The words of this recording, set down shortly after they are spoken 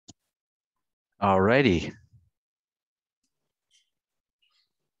All righty.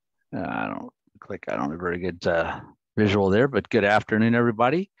 I don't have a very good visual there, but good afternoon,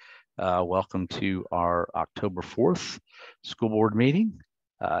 everybody. Welcome to our October 4th school board meeting.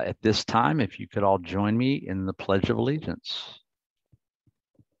 At this time, if you could all join me in the Pledge of Allegiance.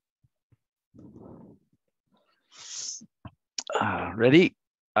 Ready?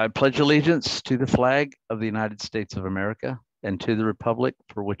 I pledge allegiance to the flag of the United States of America and to the republic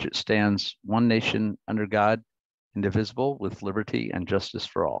for which it stands, one nation under God, indivisible, with liberty and justice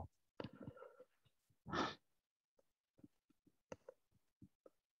for all.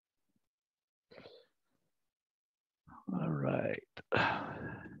 All right.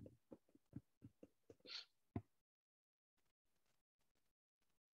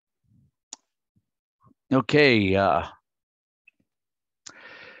 Okay.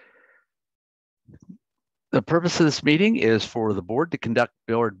 The purpose of this meeting is for the board to conduct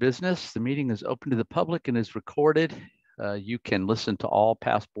board business. The meeting is open to the public and is recorded. You can listen to all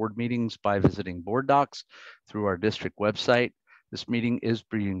past board meetings by visiting Board Docs through our district website. This meeting is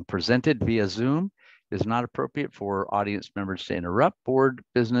being presented via Zoom. It is not appropriate for audience members to interrupt board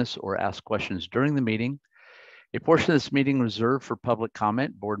business or ask questions during the meeting. A portion of this meeting reserved for public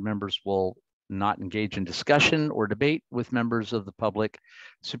comment. Board members will not engage in discussion or debate with members of the public.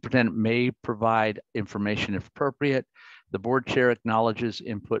 Superintendent may provide information if appropriate. The board chair acknowledges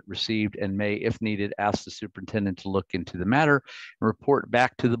input received and may, if needed, ask the superintendent to look into the matter and report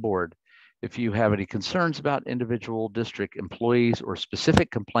back to the board. If you have any concerns about individual district employees or specific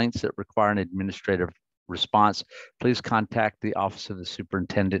complaints that require an administrative response, please contact the Office of the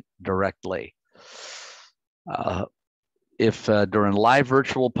Superintendent directly. If during live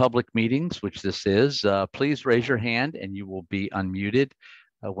virtual public meetings, which this is, please raise your hand and you will be unmuted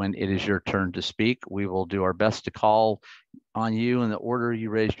when it is your turn to speak. We will do our best to call on you in the order you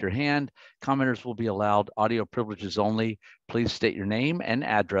raised your hand. Commenters will be allowed audio privileges only. Please state your name and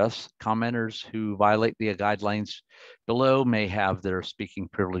address. Commenters who violate the guidelines below may have their speaking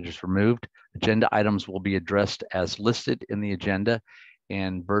privileges removed. Agenda items will be addressed as listed in the agenda.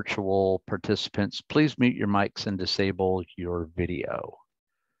 And virtual participants, please mute your mics and disable your video.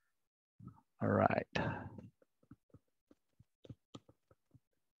 All right.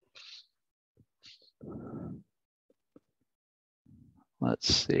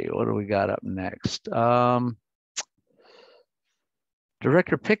 Let's see, what do we got up next?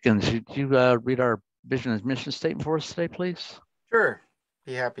 Director Pickens, could you read our vision and mission statement for us today, please? Sure,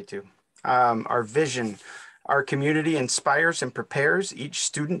 be happy to. Our vision: our community inspires and prepares each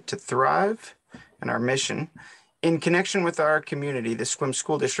student to thrive. And our mission: in connection with our community, the Sequim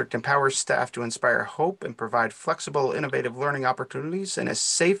School District empowers staff to inspire hope and provide flexible, innovative learning opportunities in a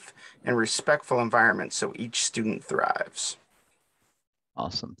safe and respectful environment so each student thrives.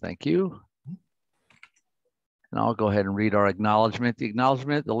 Awesome, thank you. And I'll go ahead and read our acknowledgement. The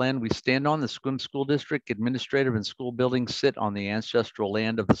acknowledgement: the land we stand on, the Sequim School District administrative and school buildings sit on the ancestral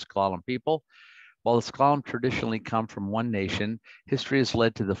land of the S'Klallam people. While the S'Klallam traditionally come from one nation, history has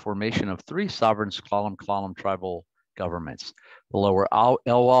led to the formation of three sovereign S'Klallam tribal governments: the Lower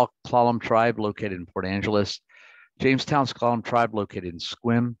Elwha S'Klallam tribe located in Port Angeles, Jamestown S'Klallam tribe located in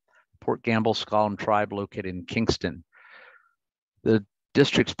Sequim, Port Gamble S'Klallam tribe located in Kingston. The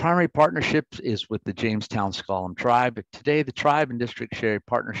district's primary partnership is with the Jamestown S'Klallam tribe. Today, the tribe and district share a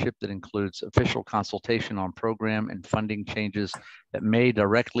partnership that includes official consultation on program and funding changes that may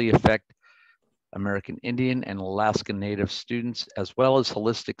directly affect American Indian and Alaska Native students, as well as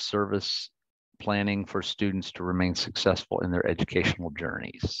holistic service planning for students to remain successful in their educational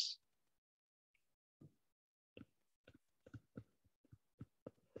journeys.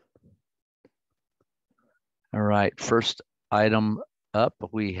 All right, first item up,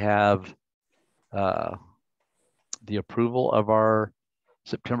 we have the approval of our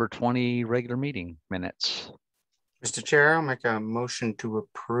September 20 regular meeting minutes. Mr. Chair, I'll make a motion to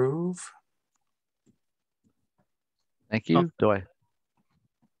approve. Thank you. Do I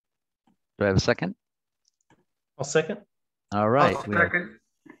have a second? I'll second. All right.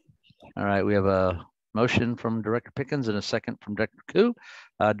 All right. We have a motion from Director Pickens and a second from Director Koo.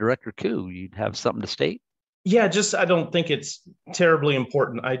 Director Koo, you'd have something to state? Yeah, I don't think it's terribly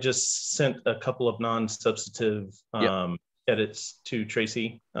important. I just sent a couple of non-substantive edits to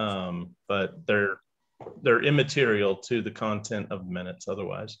Tracy, but they're immaterial to the content of the minutes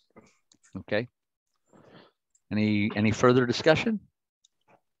otherwise. Okay. Any further discussion?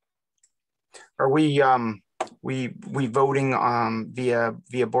 Are we voting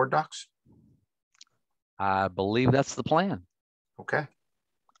via Board Docs? I believe that's the plan. Okay.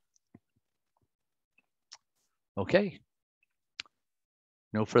 Okay.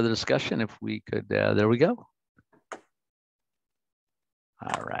 no further discussion. If we could, there we go.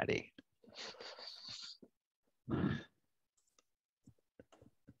 All righty.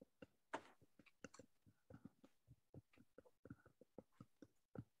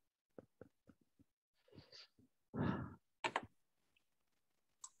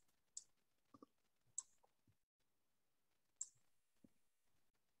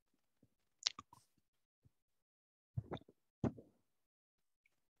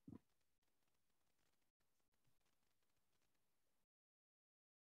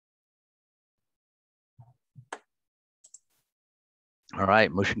 All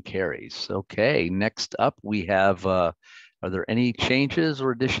right, motion carries. Okay, next up we have, are there any changes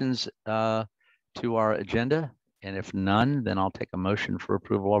or additions to our agenda? And if none, then I'll take a motion for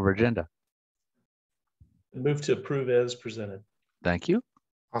approval of our agenda. Move to approve as presented. Thank you.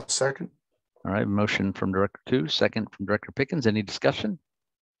 I'll second. All right, motion from Director Koo, second from Director Pickens. Any discussion?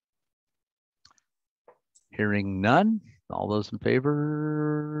 Hearing none. All those in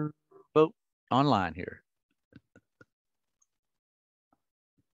favor, vote online here.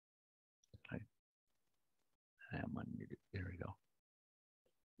 I am unmuted. There we go.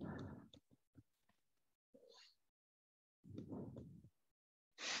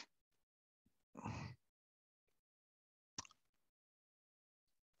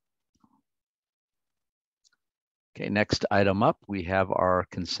 Okay, next item up, we have our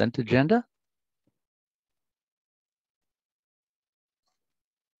consent agenda.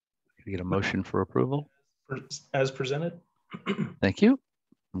 Can we get a motion for approval? As presented. Thank you.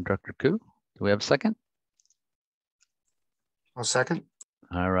 From Director Koo. Do we have a second? I'll second.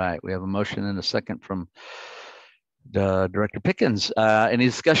 All right, we have a motion and a second from Director Pickens. Any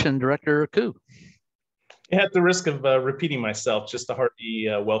discussion, Director Koo? At the risk of repeating myself, just a hearty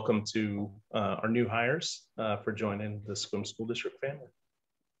welcome to our new hires for joining the Sequim School District family.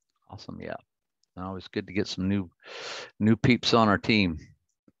 Awesome, yeah. Always good to get some new peeps on our team.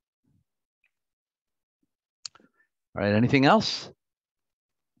 All right, anything else?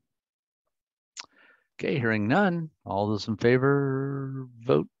 Okay, hearing none. All those in favor,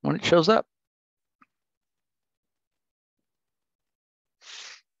 vote when it shows up.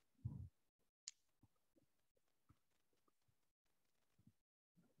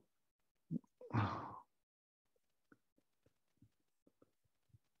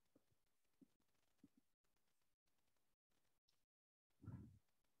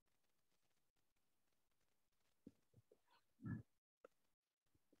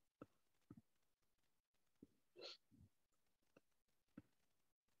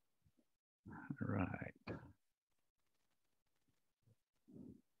 All right.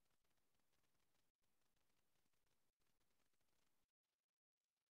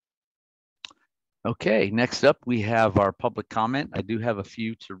 Okay, next up we have our public comment. I do have a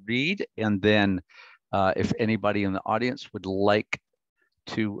few to read, and then if anybody in the audience would like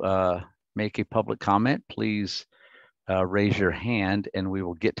to make a public comment, please raise your hand and we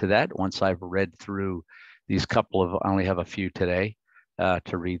will get to that once I've read through these couple of, I only have a few today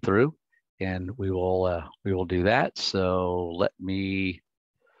to read through, and we will do that. So let me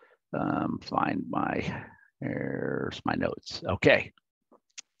find here's my notes. Okay.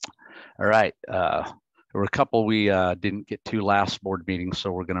 All right. There were a couple we didn't get to last board meeting,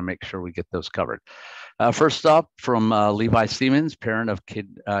 so we're going to make sure we get those covered. First up, from Levi Siemens, parent of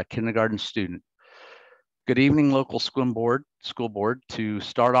kindergarten student. Good evening, local school board. To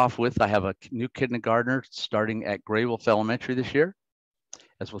start off with, I have a new kindergartner starting at Gray Wolf Elementary this year.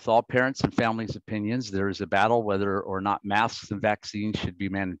 As with all parents and families' opinions, there is a battle whether or not masks and vaccines should be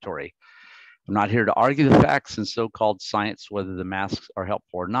mandatory. I'm not here to argue the facts and so-called science, whether the masks are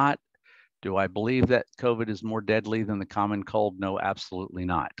helpful or not. Do I believe that COVID is more deadly than the common cold? No, absolutely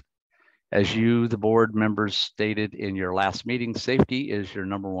not. As you, the board members, stated in your last meeting, safety is your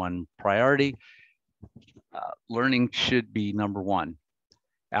number one priority. Learning should be number one.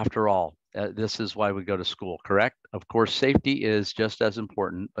 After all, this is why we go to school, correct? Of course, safety is just as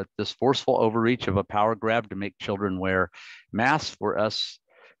important, but this forceful overreach of a power grab to make children wear masks for us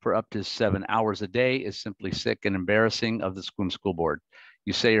for up to 7 hours a day is simply sick and embarrassing of the Sequim School Board.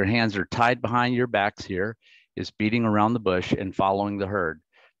 You say your hands are tied behind your backs here, is beating around the bush and following the herd.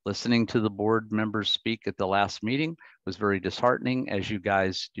 Listening to the board members speak at the last meeting was very disheartening, as you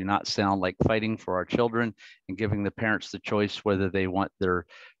guys do not sound like fighting for our children, and giving the parents the choice whether they want their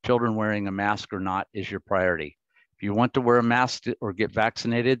children wearing a mask or not is your priority. If you want to wear a mask or get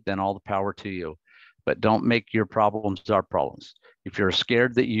vaccinated, then all the power to you. But don't make your problems our problems. If you're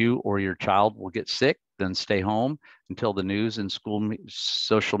scared that you or your child will get sick, then stay home until the news and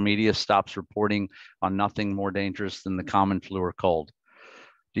social media stops reporting on nothing more dangerous than the common flu or cold.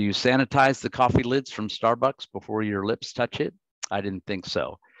 Do you sanitize the coffee lids from Starbucks before your lips touch it? I didn't think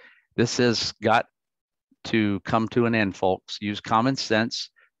so. This has got to come to an end, folks. Use common sense.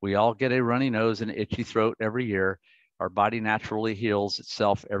 We all get a runny nose and itchy throat every year. Our body naturally heals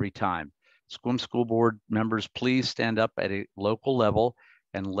itself every time. Sequim School Board members, please stand up at a local level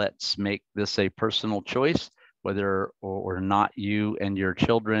and let's make this a personal choice, whether or not you and your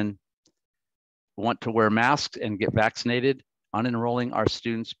children want to wear masks and get vaccinated. Unenrolling our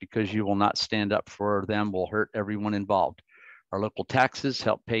students because you will not stand up for them will hurt everyone involved. Our local taxes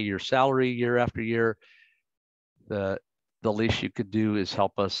help pay your salary year after year. The least you could do is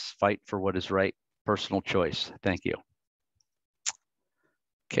help us fight for what is right. Personal choice. Thank you.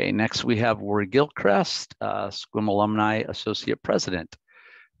 Okay, next we have Rory Gilchrist, Sequim Alumni Associate President.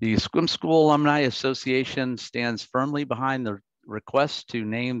 The Sequim School Alumni Association stands firmly behind the request to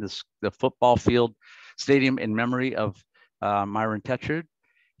name the football field stadium in memory of Myron Tetrud.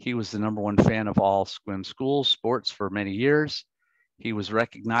 He was the #1 fan of all Sequim school sports for many years. He was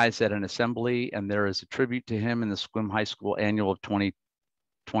recognized at an assembly, and there is a tribute to him in the Sequim High School Annual of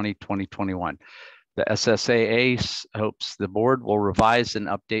 2020-2021. The SSAA hopes the board will revise and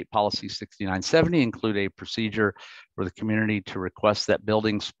update Policy 6970, include a procedure for the community to request that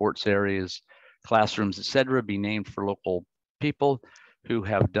buildings, sports areas, classrooms, etc., be named for local people who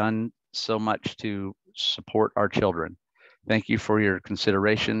have done so much to support our children. Thank you for your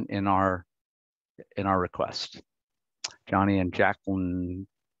consideration in our request. Johnny and Jacqueline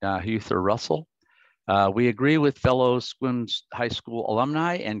Huther Russell. We agree with fellow Sequim High School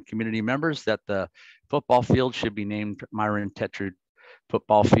alumni and community members that the football field should be named Myron Tetrud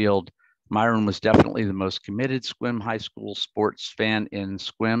Football Field. Myron was definitely the most committed Sequim High School sports fan in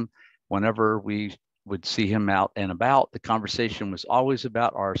Sequim. Whenever we would see him out and about, the conversation was always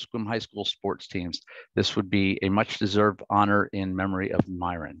about our Sequim High School sports teams. This would be a much deserved honor in memory of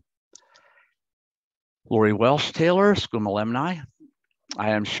Myron. Lori Welsh Taylor, Sequim alumni.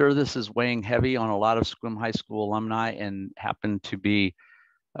 I am sure this is weighing heavy on a lot of Sequim High School alumni and happen to be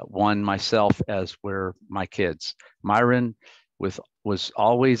one myself, as were my kids. Myron was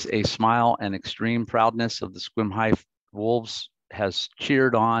always a smile and extreme proudness of the Sequim High Wolves, has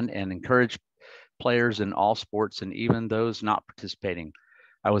cheered on and encouraged players in all sports and even those not participating.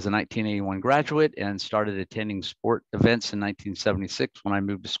 I was a 1981 graduate and started attending sport events in 1976 when I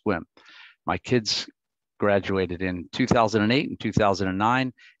moved to Sequim. My kids graduated in 2008 and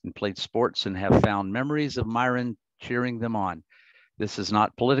 2009 and played sports and have found memories of Myron cheering them on. This is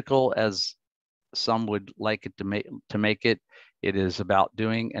not political, as some would like it to make it. It is about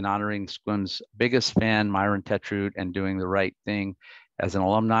doing and honoring Sequim's biggest fan, Myron Tetrud, and doing the right thing. As an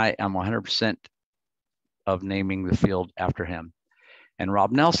alumni, I'm 100% of naming the field after him. And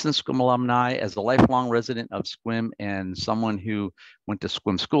Rob Nelson, Sequim alumni, as a lifelong resident of Sequim and someone who went to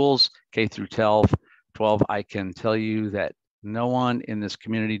Sequim schools, K through 12, I can tell you that no one in this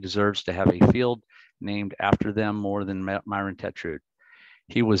community deserves to have a field named after them more than Myron Tetrud.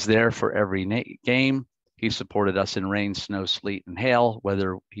 He was there for every game. He supported us in rain, snow, sleet, and hail.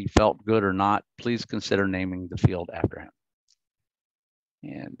 Whether he felt good or not, please consider naming the field after him.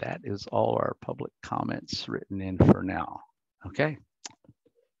 And that is all our public comments written in for now. Okay.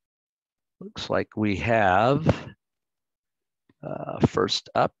 Looks like we have, first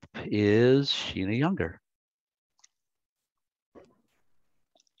up is Sheena Younger.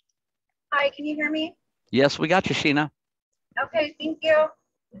 Hi, can you hear me? Yes, we got you, Sheena. Okay, thank you.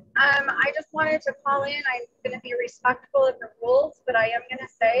 I just wanted to call in. I'm going to be respectful of the rules, but I am going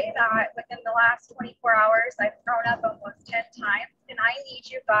to say that within the last 24 hours, I've thrown up almost 10 times, and I need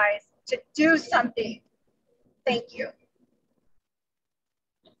you guys to do something. Thank you.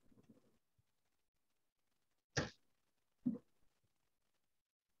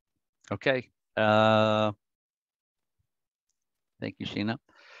 Okay. Thank you, Sheena.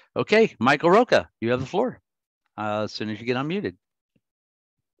 Okay, Michael Roca, you have the floor as soon as you get unmuted.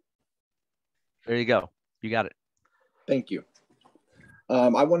 There you go. You got it. Thank you.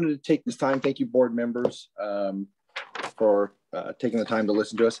 I wanted to take this time. Thank you, board members, for taking the time to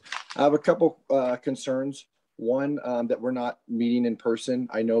listen to us. I have a couple concerns. One, that we're not meeting in person.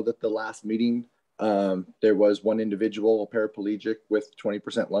 I know that the last meeting, there was one individual, a paraplegic with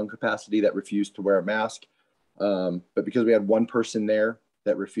 20% lung capacity, that refused to wear a mask. But because we had one person there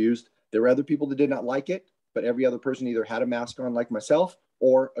that refused, there were other people that did not like it, but every other person either had a mask on like myself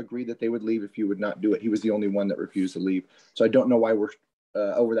or agreed that they would leave if you would not do it. He was the only one that refused to leave. So I don't know why we're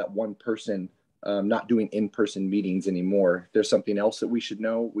over that one person not doing in-person meetings anymore. If there's something else that we should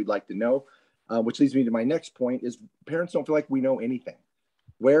know, we'd like to know, which leads me to my next point is parents don't feel like we know anything.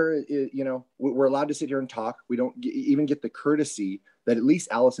 Where, you know, we're allowed to sit here and talk. We don't even get the courtesy that at least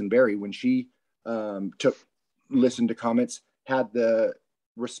Allison Berry, when she listened to comments, had the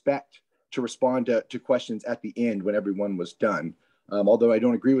respect to respond to questions at the end when everyone was done. Although I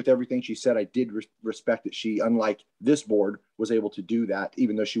don't agree with everything she said, I did respect that she, unlike this board, was able to do that,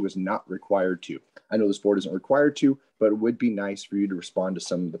 even though she was not required to. I know this board isn't required to, but it would be nice for you to respond to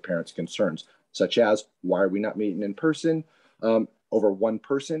some of the parents' concerns, such as, why are we not meeting in person over one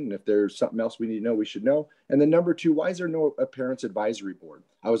person? And if there's something else we need to know, we should know. And then number two, why is there no a parents advisory board?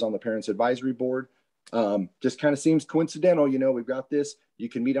 I was on the parents advisory board. Just kind of seems coincidental. You know, we've got this, you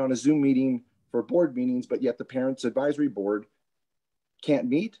can meet on a Zoom meeting for board meetings, but yet the parents advisory board can't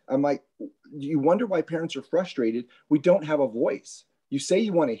meet. I'm like, you wonder why parents are frustrated. We don't have a voice. You say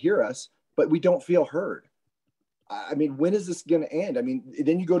you want to hear us, but we don't feel heard. I mean, when is this going to end? I mean,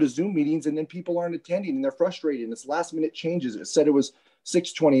 then you go to Zoom meetings and then people aren't attending and they're frustrated and it's last minute changes. It said it was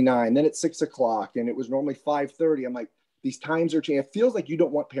 6:29, then it's 6 o'clock and it was normally 5:30. I'm like, these times are changing. It feels like you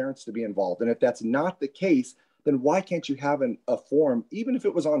don't want parents to be involved. And if that's not the case, then why can't you have a forum, even if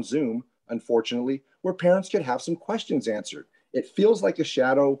it was on Zoom, unfortunately, where parents could have some questions answered? It feels like a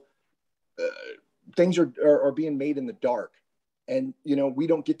shadow. Things are being made in the dark. And, you know, we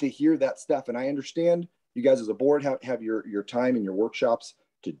don't get to hear that stuff. And I understand you guys as a board have your time and your workshops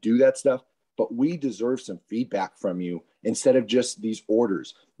to do that stuff, but we deserve some feedback from you instead of just these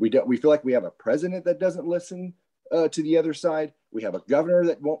orders. We feel like we have a president that doesn't listen to the other side. We have a governor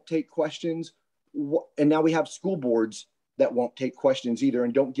that won't take questions. And now we have school boards that won't take questions either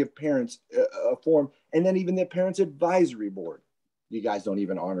and don't give parents a forum. And then even the parents advisory board, you guys don't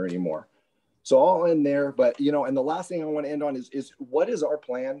even honor anymore. So all in there, but you know, and the last thing I want to end on is what is our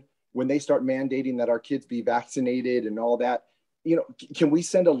plan when they start mandating that our kids be vaccinated and all that? You know, can we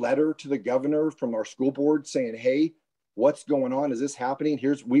send a letter to the governor from our school board saying, hey, what's going on? Is this happening?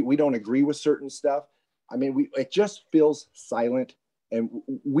 We don't agree with certain stuff. I mean, it just feels silent. And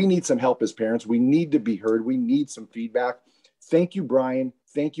we need some help as parents. We need to be heard. We need some feedback. Thank you, Brian.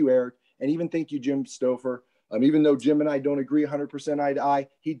 Thank you, Eric. And even thank you, Jim Stouffer. Even though Jim and I don't agree 100% eye to eye,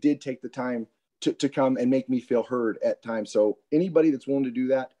 he did take the time to come and make me feel heard at times. So anybody that's willing to do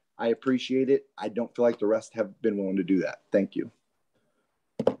that, I appreciate it. I don't feel like the rest have been willing to do that. Thank you.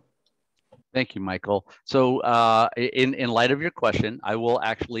 Thank you, Michael. So in light of your question, I will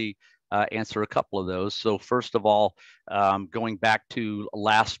actually answer a couple of those. So first of all, going back to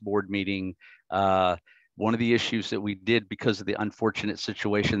last board meeting, one of the issues that we did because of the unfortunate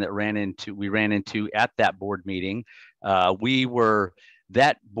situation that we ran into at that board meeting,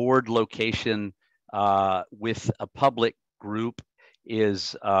 that board location with a public group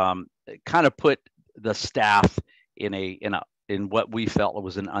is kind of put the staff in what we felt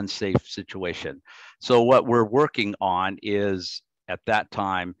was an unsafe situation. So what we're working on is at that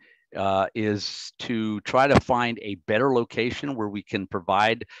time is to try to find a better location where we can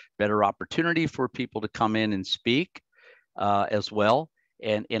provide better opportunity for people to come in and speak as well,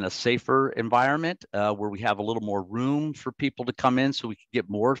 and in a safer environment where we have a little more room for people to come in so we can get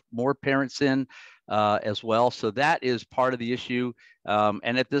more parents in as well. So that is part of the issue.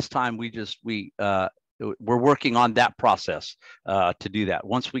 And at this time, we're working on that process to do that.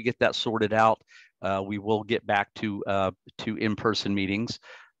 Once we get that sorted out, we will get back to in-person meetings.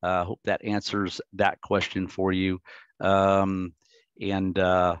 Hope that answers that question for you. You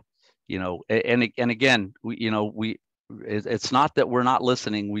know, and again, it's not that we're not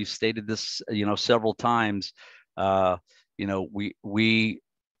listening. We've stated this, you know, several times. You know,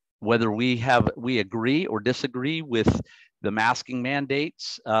 whether we agree or disagree with the masking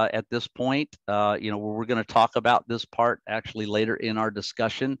mandates at this point, you know, we're going to talk about this part actually later in our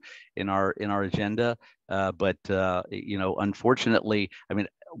discussion, in our agenda. But you know, unfortunately, I mean,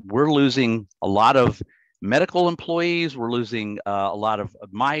 we're losing a lot of medical employees. We're losing a lot of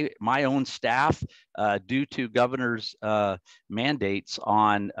my own staff due to governor's mandates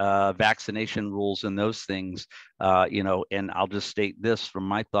on vaccination rules and those things. You know, and I'll just state this from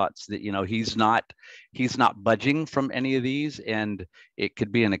my thoughts that, you know, he's not budging from any of these, and it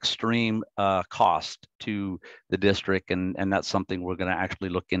could be an extreme cost to the district, and that's something we're going to actually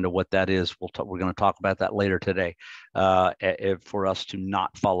look into what that is. We're going to talk about that later today for us to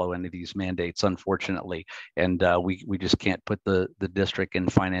not follow any of these mandates, unfortunately, and we just can't put the district in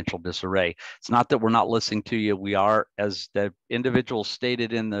financial disarray. It's not that we're not listening to you. We are, as the individual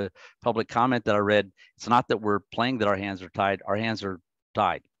stated in the public comment that I read, it's not that we're playing that our hands are tied. Our hands are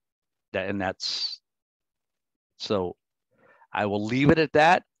tied, and that's so. I will leave it at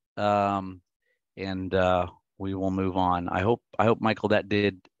that, and we will move on. I hope Michael, that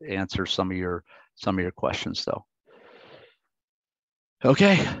did answer some of your questions, though.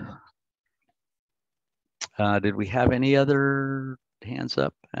 Okay. Did we have any other hands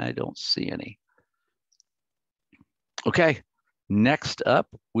up? I don't see any. Okay, next up,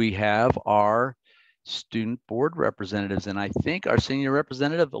 we have our student board representatives. And I think our senior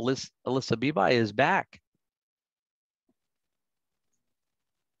representative, Alyssa Bibai, is back.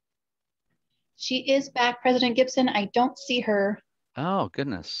 She is back, President Gibson. I don't see her. Oh,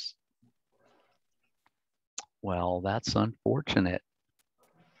 goodness. Well, that's unfortunate.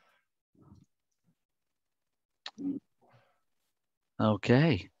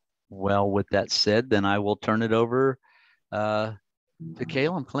 Okay. Well, with that said, then I will turn it over to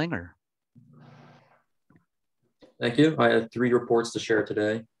Caleb Klinger. Thank you. I have 3 reports to share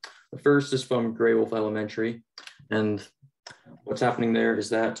today. The first is from Gray Wolf Elementary, and what's happening there is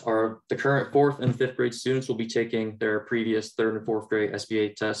that the current 4th and 5th grade students will be taking their previous 3rd and 4th grade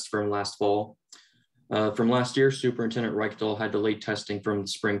SBA tests from last fall. From last year, Superintendent Reichdahl had delayed testing from the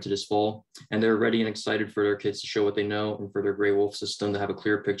spring to this fall, and they're ready and excited for their kids to show what they know and for their Gray Wolf system to have a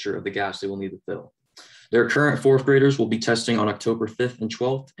clear picture of the gaps they will need to fill. Their current 4th graders will be testing on October 5th and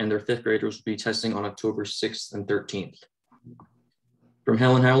 12th, and their 5th graders will be testing on October 6th and 13th. From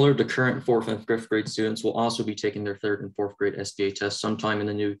Helen Howler, the current 4th and 5th grade students will also be taking their 3rd and 4th grade SBA tests sometime in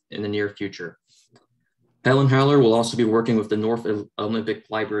the near future. Helen Howler will also be working with the North Olympic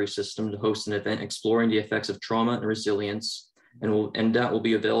Library System to host an event exploring the effects of trauma and resilience, and that will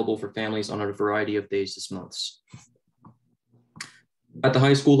be available for families on a variety of days this month. At the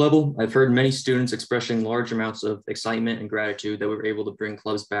high school level, I've heard many students expressing large amounts of excitement and gratitude that we were able to bring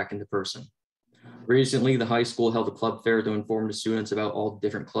clubs back into person. Recently, the high school held a club fair to inform the students about all the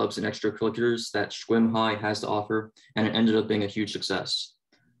different clubs and extracurriculars that Schwim High has to offer, and it ended up being a huge success.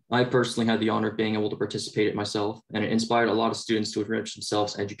 I personally had the honor of being able to participate in it myself, and it inspired a lot of students to enrich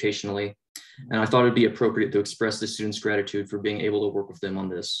themselves educationally, and I thought it'd be appropriate to express the students' gratitude for being able to work with them on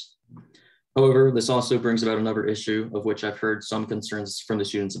this. However, this also brings about another issue of which I've heard some concerns from the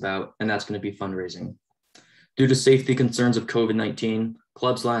students about, and that's going to be fundraising. Due to safety concerns of COVID-19,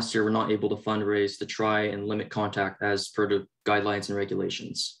 clubs last year were not able to fundraise to try and limit contact as per the guidelines and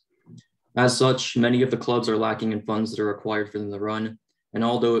regulations. As such, many of the clubs are lacking in funds that are required for them to run, and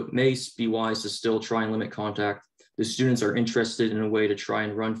although it may be wise to still try and limit contact, the students are interested in a way to try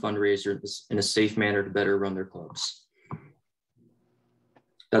and run fundraisers in a safe manner to better run their clubs.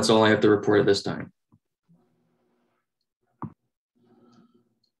 That's all I have to report at this time.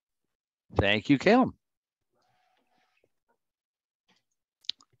 Thank you, Caleb.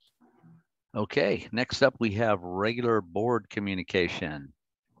 Okay, next up we have regular board communication.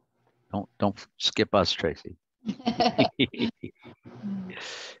 Don't skip us, Tracy.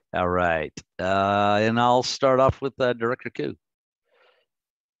 All right, and I'll start off with Director Koo.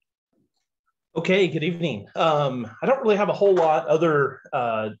 Okay, good evening. I don't really have a whole lot other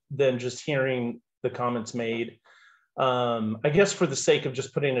than just hearing the comments made. I guess for the sake of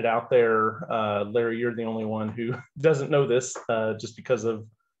just putting it out there, Larry, you're the only one who doesn't know this just because of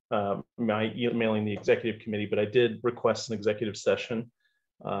my emailing the executive committee, but I did request an executive session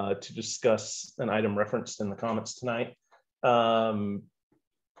to discuss an item referenced in the comments tonight.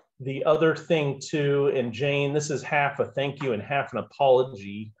 The other thing too, and Jane, this is half a thank you and half an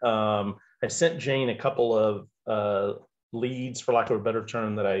apology. I sent Jane a couple of leads, for lack of a better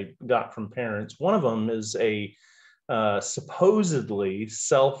term, that I got from parents. One of them is a supposedly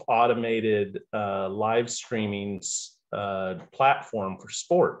self-automated live streaming platform for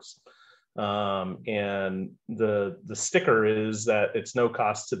sports. And the sticker is that it's no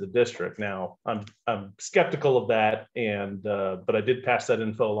cost to the district. Now, I'm skeptical of that, and but I did pass that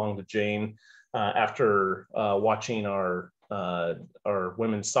info along to Jane after watching our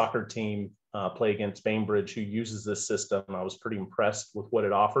women's soccer team play against Bainbridge, who uses this system. I was pretty impressed with what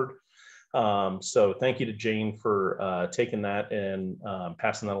it offered. So thank you to Jane for taking that and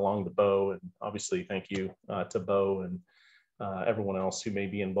passing that along to Bo, and obviously thank you to Bo and everyone else who may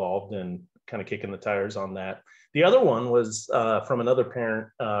be involved in kind of kicking the tires on that. The other one was from another parent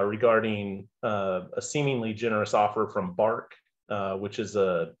regarding a seemingly generous offer from Bark, which is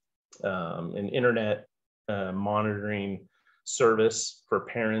an internet monitoring service for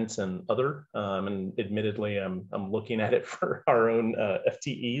parents and other. And admittedly, I'm looking at it for our own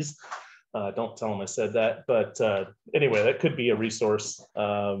FTEs. Don't tell them I said that, but anyway, that could be a resource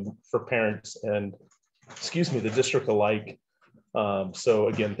for parents and, excuse me, the district alike. So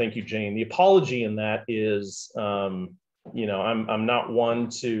again, thank you, Jane. The apology in that is, you know, I'm not one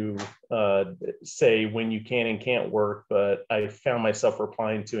to say when you can and can't work, but I found myself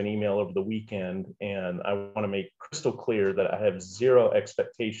replying to an email over the weekend, and I want to make crystal clear that I have zero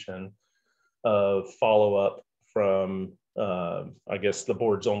expectation of follow-up from I guess the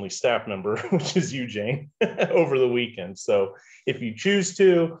board's only staff member, which is you, Jane, over the weekend. So if you choose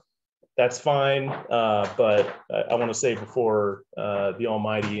to, that's fine. But I want to say before the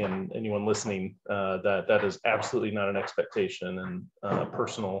Almighty and anyone listening that is absolutely not an expectation, and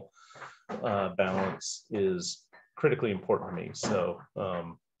personal balance is critically important to me. So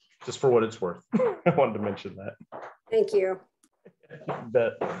just for what it's worth, I wanted to mention that. Thank you.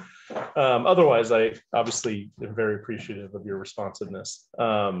 But otherwise, I obviously am very appreciative of your responsiveness.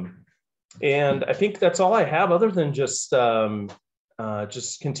 And I think that's all I have, other than just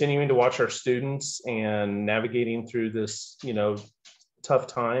continuing to watch our students and navigating through this, tough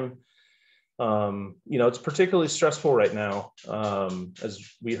time. It's particularly stressful right now, as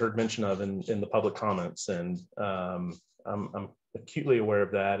we heard mention of in the public comments, and I'm acutely aware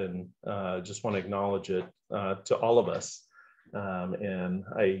of that, and just want to acknowledge it to all of us. And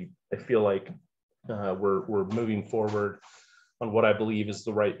I feel like we're moving forward on what I believe is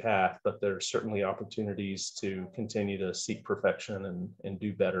the right path, but there's certainly opportunities to continue to seek perfection and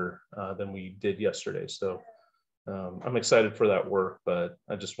do better than we did yesterday. So I'm excited for that work, but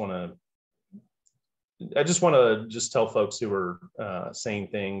I just want to tell folks who are saying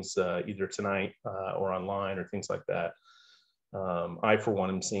things either tonight or online or things like that. I, for one,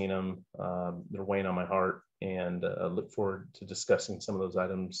 am seeing them. They're weighing on my heart, and look forward to discussing some of those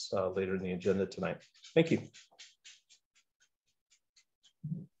items later in the agenda tonight. Thank you.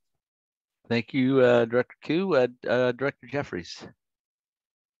 Thank you, Director Koo. Director Jeffries.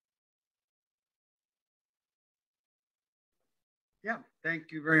 Yeah,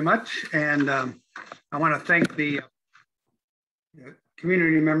 thank you very much. And I want to thank the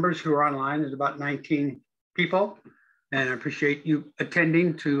community members who are online. There's about 19 people, and I appreciate you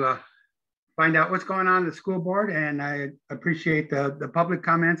attending to find out what's going on in the school board. And I appreciate the public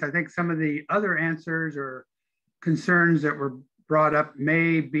comments. I think some of the other answers or concerns that were brought up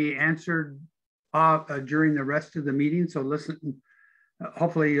may be answered during the rest of the meeting. So listen,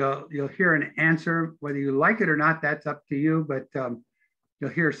 hopefully you'll hear an answer, whether you like it or not, that's up to you, but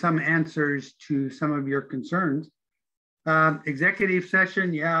you'll hear some answers to some of your concerns. Executive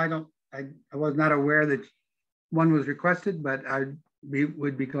session, yeah, I was not aware that one was requested, but I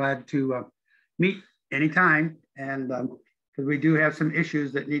would be glad to meet anytime, and because we do have some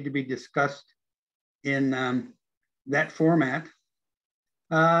issues that need to be discussed in that format.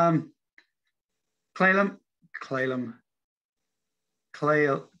 I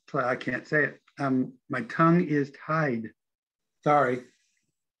can't say it. My tongue is tied. Sorry.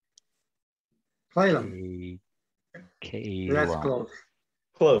 Clallam. That's close.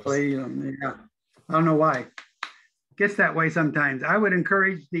 Close. Clallam, yeah. I don't know why. Gets that way sometimes. I would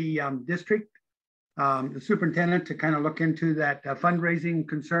encourage the district, the superintendent, to kind of look into that fundraising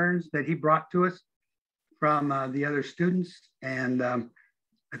concerns that he brought to us from the other students. And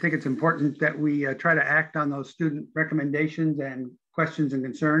I think it's important that we try to act on those student recommendations and questions and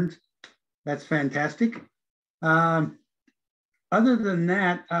concerns. That's fantastic. Other than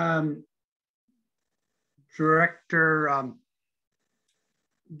that, Director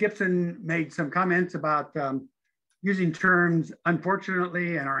Gibson made some comments about using terms,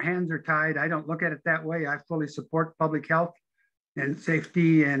 unfortunately, and our hands are tied. I don't look at it that way. I fully support public health and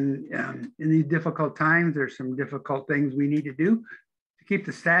safety, and in these difficult times, there's some difficult things we need to do to keep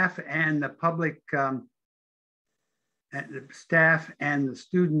the staff and the public, and the staff and the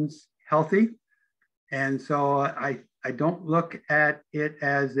students healthy. And so I don't look at it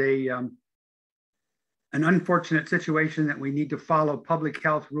as an unfortunate situation that we need to follow public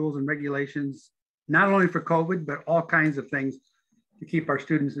health rules and regulations, not only for COVID, but all kinds of things to keep our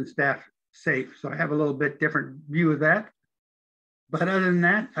students and staff safe. So I have a little bit different view of that. But other than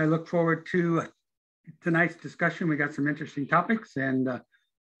that, I look forward to tonight's discussion. We got some interesting topics. And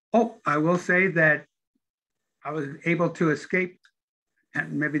I will say that I was able to escape,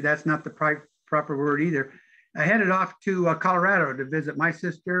 and maybe that's not the proper word either. I headed off to Colorado to visit my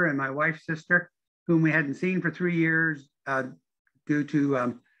sister and my wife's sister, whom we hadn't seen for 3 years due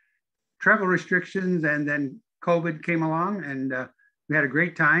to travel restrictions, and then COVID came along, and we had a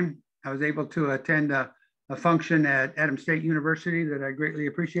great time. I was able to attend a function at Adams State University that I greatly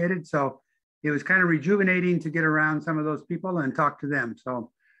appreciated. So it was kind of rejuvenating to get around some of those people and talk to them.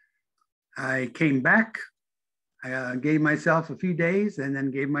 So I came back, I gave myself a few days, and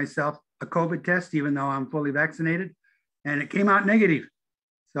then gave myself a COVID test, even though I'm fully vaccinated, and it came out negative.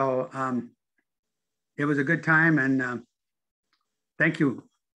 So it was a good time, and thank you.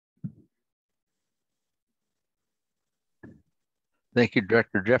 Thank you,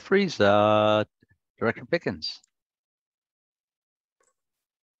 Director Jeffries. Director Pickens.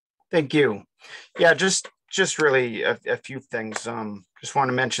 Thank you. Yeah, just just really a few things. Just want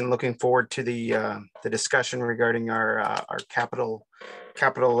to mention, looking forward to the discussion regarding our capital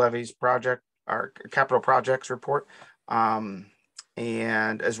levies project, our capital projects report, and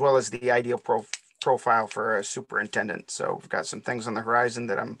as well as the ideal profile for a superintendent. So we've got some things on the horizon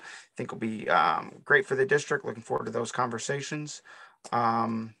that I think will be great for the district. Looking forward to those conversations.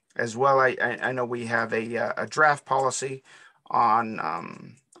 As well, I know we have a draft policy on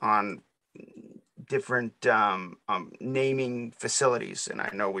different naming facilities, and I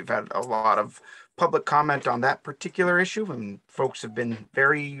know we've had a lot of public comment on that particular issue, and folks have been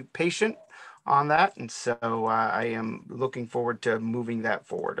very patient on that, and so I am looking forward to moving that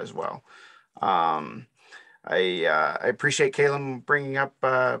forward as well. I appreciate Caleb bringing up.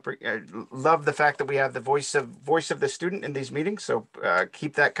 I love the fact that we have the voice of the student in these meetings. So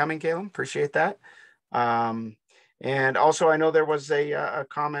keep that coming, Caleb. Appreciate that. And also, I know there was a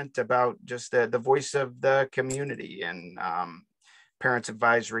comment about just the voice of the community and parents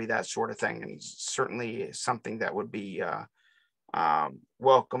advisory, that sort of thing, and certainly something that would be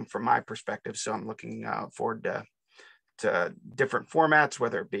welcome from my perspective. So I'm looking forward to different formats,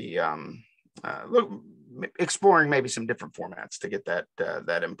 whether it be exploring maybe some different formats to get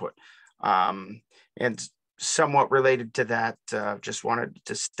that input. And somewhat related to that, just wanted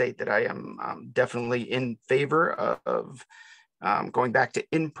to state that I am definitely in favor of going back to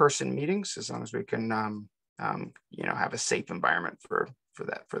in-person meetings, as long as we can have a safe environment for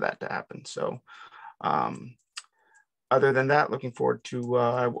that to happen. So other than that, looking forward to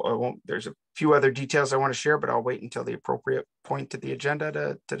I won't, there's a few other details I want to share, but I'll wait until the appropriate point to the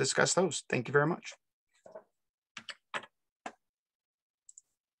agenda to discuss those. Thank you very much.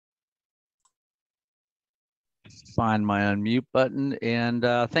 Find my unmute button, and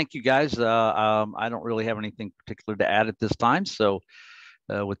thank you guys. I don't really have anything particular to add at this time. So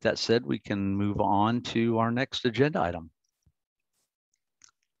with that said, we can move on to our next agenda item.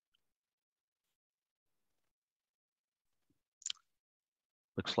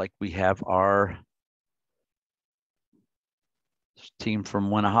 Looks like we have our team from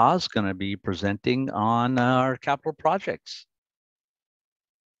Winnehaha is going to be presenting on our capital projects.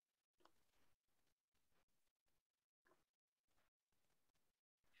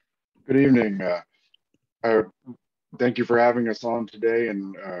 Good evening. Thank you for having us on today,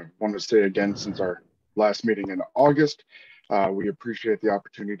 and want to say again, since our last meeting in August, we appreciate the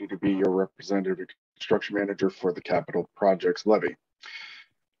opportunity to be your representative and construction manager for the capital projects levy.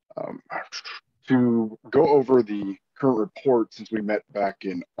 To go over the current report, since we met back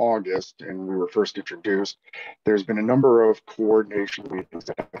in August and we were first introduced, there's been a number of coordination meetings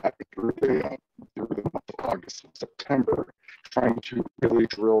that have happened through the month of August and September, trying to really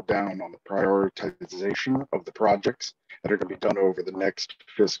drill down on the prioritization of the projects that are going to be done over the next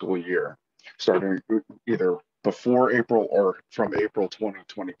fiscal year, starting either before April or from April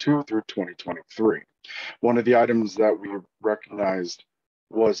 2022 through 2023. One of the items that we recognized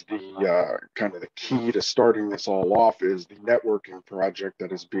was the kind of the key to starting this all off is the networking project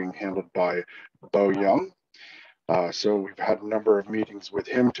that is being handled by Bo Young. So we've had a number of meetings with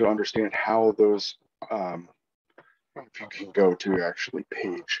him to understand how those, if you can go to actually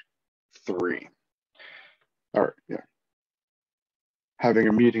page 3. All right, yeah. Having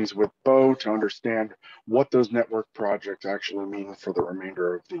a meetings with Bo to understand what those network projects actually mean for the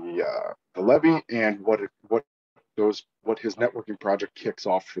remainder of the levy, and what his networking project kicks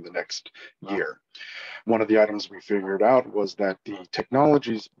off for the next year. One of the items we figured out was that the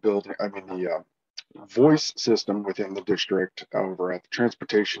technologies building, the voice system within the district over at the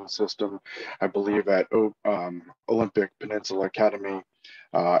transportation system, I believe at Olympic Peninsula Academy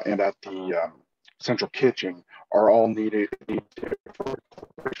and at the Central Kitchen are all needed for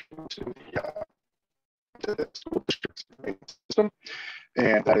incorporation to the school district's main system,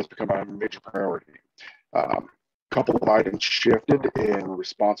 and that has become a major priority. Couple of items shifted in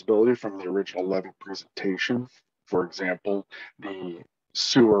responsibility from the original levy presentation. For example, the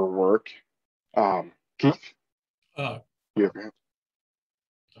sewer work. Keith? I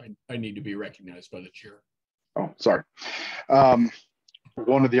need to be recognized by the chair. Oh, sorry.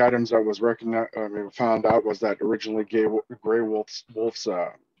 One of the items that was found out was that originally Gray Wolf's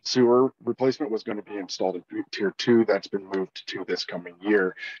sewer replacement was going to be installed in tier 2. That's been moved to this coming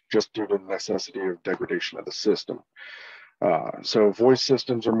year just due to the necessity of degradation of the system. So voice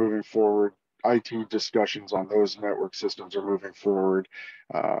systems are moving forward. IT discussions on those network systems are moving forward.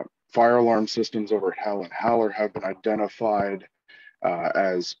 Fire alarm systems over at Hall and Haller have been identified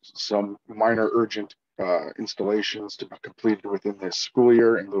as some minor urgent installations to be completed within this school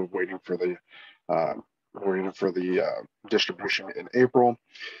year, and we're waiting for the distribution in April.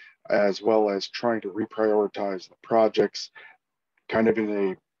 as well as trying to reprioritize the projects kind of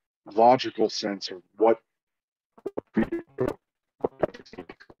in a logical sense of what projects can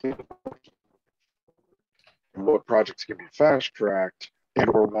be completed and what projects can be fast-tracked and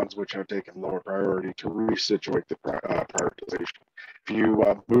or ones which have taken lower priority to resituate the prioritization. If you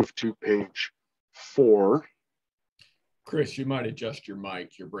move to page 4. Chris, you might adjust your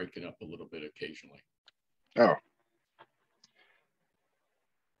mic. You're breaking up a little bit occasionally. Oh.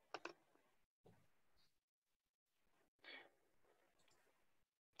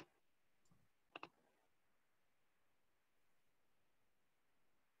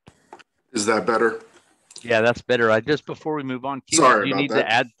 Is that better? Yeah, that's better. Just before we move on, Keith, Sorry did you about need that.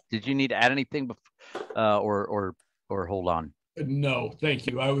 to add? Did you need to add anything or hold on? No, thank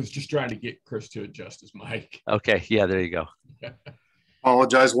you. I was just trying to get Chris to adjust his mic. Okay, yeah, there you go.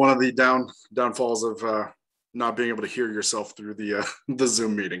 Apologize. One of the downfalls of not being able to hear yourself through the the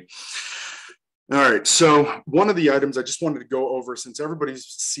Zoom meeting. All right, so one of the items I just wanted to go over, since everybody's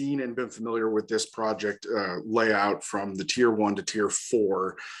seen and been familiar with this project layout from the tier 1 to tier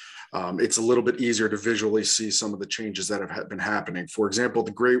 4, it's a little bit easier to visually see some of the changes that have been happening. For example,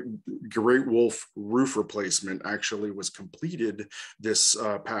 the Great Wolf roof replacement actually was completed this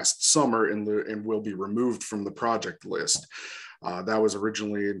past summer and will be removed from the project list. That was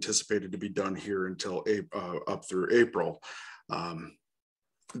originally anticipated to be done here until up through April.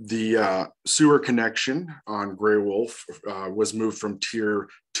 The sewer connection on Grey Wolf was moved from tier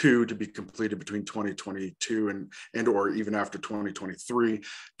 2 to be completed between 2022 and or even after 2023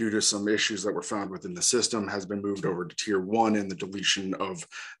 due to some issues that were found within the system, has been moved over to tier 1, and the deletion of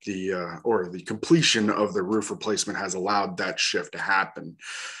the or the completion of the roof replacement has allowed that shift to happen.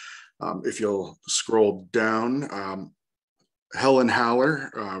 If you'll scroll down, Helen Haller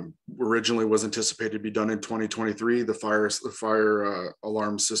originally was anticipated to be done in 2023. The fire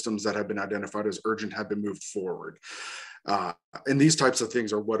alarm systems that have been identified as urgent have been moved forward. And these types of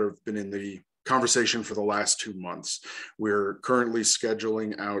things are what have been in the conversation for the last 2 months. We're currently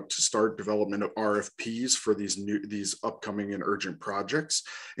scheduling out to start development of RFPs for these upcoming and urgent projects,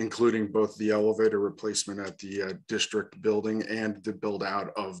 including both the elevator replacement at the district building and the build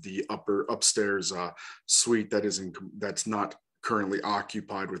out of the upstairs suite that's not currently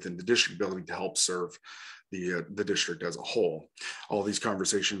occupied within the district building to help serve the district as a whole. All these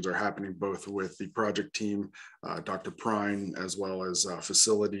conversations are happening both with the project team, Dr. Prine, as well as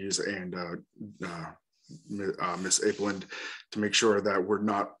facilities and Ms. Apeland, to make sure that we're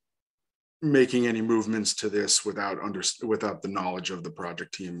not making any movements to this without the knowledge of the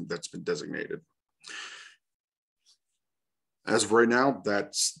project team that's been designated. As of right now,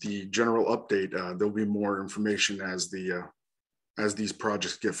 that's the general update. There'll be more information as these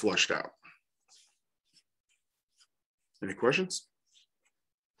projects get flushed out. Any questions?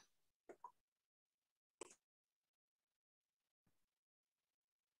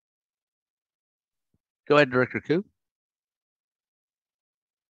 Go ahead, Director Koo.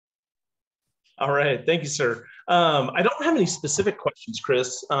 All right, thank you, sir. I don't have any specific questions,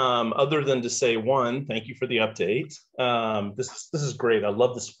 Chris, other than to say, one, thank you for the update. This is great. I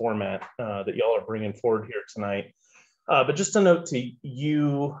love this format that y'all are bringing forward here tonight. But just a note to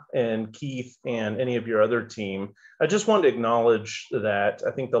you and Keith and any of your other team, I just wanted to acknowledge that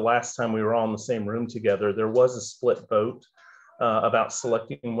I think the last time we were all in the same room together, there was a split vote about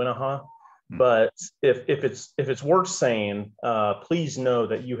selecting Winneha. But if it's worth saying, please know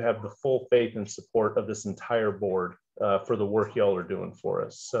that you have the full faith and support of this entire board for the work y'all are doing for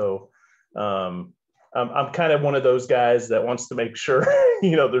us. So I'm kind of one of those guys that wants to make sure,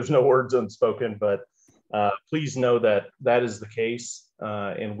 there's no words unspoken, but please know that that is the case,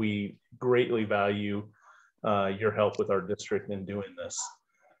 and we greatly value your help with our district in doing this.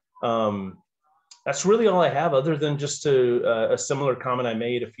 That's really all I have, other than just a similar comment I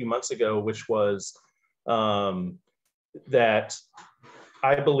made a few months ago, which was that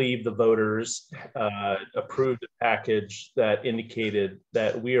I believe the voters approved a package that indicated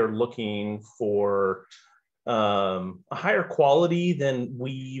that we are looking for a higher quality than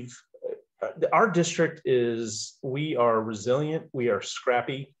our district is. We are resilient, we are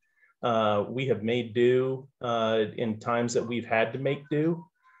scrappy, we have made do in times that we've had to make do.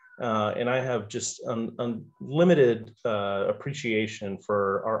 And I have just unlimited appreciation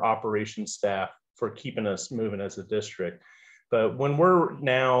for our operations staff for keeping us moving as a district. But when we're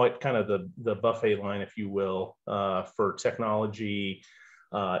now at kind of the buffet line, if you will, for technology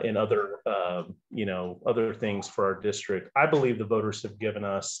and other, other things for our district, I believe the voters have given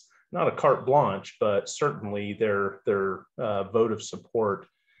us not a carte blanche, but certainly their vote of support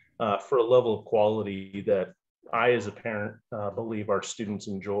for a level of quality that I, as a parent, believe our students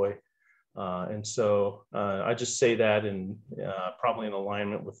enjoy. And so I just say that in probably in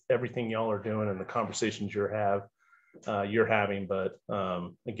alignment with everything y'all are doing and the conversations you're having. But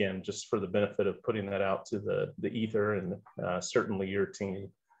again, just for the benefit of putting that out to the ether and certainly your team,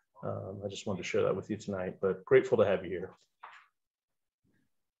 I just wanted to share that with you tonight, but grateful to have you here.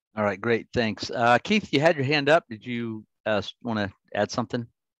 All right, great, thanks. Keith, you had your hand up. Did you want to add something?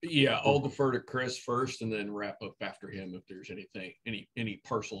 Yeah, I'll defer to Chris first and then wrap up after him if there's anything, any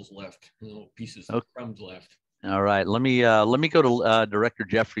parcels left, little pieces of crumbs left. All right, let me go to Director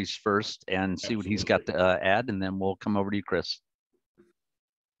Jeffries first and see what he's got to add, and then we'll come over to you, Chris.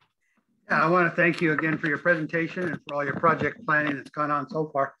 Yeah, I want to thank you again for your presentation and for all your project planning that's gone on so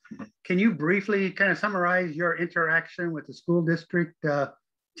far. Can you briefly kind of summarize your interaction with the school district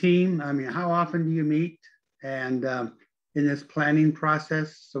team? I mean, how often do you meet, and in this planning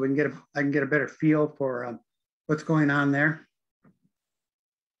process, so we can I can get a better feel for what's going on there?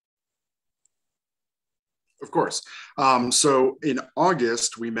 Of course. So in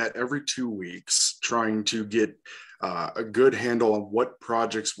August, we met every 2 weeks trying to get a good handle on what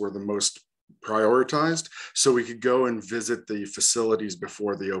projects were the most prioritized so we could go and visit the facilities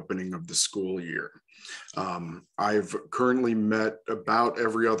before the opening of the school year. I've currently met about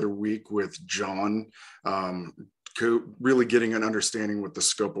every other week with John, really getting an understanding what the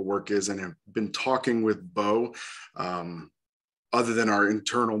scope of work is, and have been talking with Bo. Other than our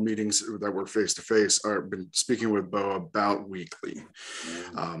internal meetings that were face-to-face, I've been speaking with Bo about weekly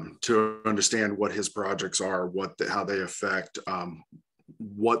to understand what his projects are, how they affect,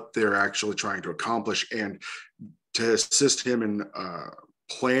 what they're actually trying to accomplish, and to assist him in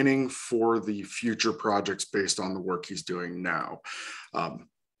planning for the future projects based on the work he's doing now.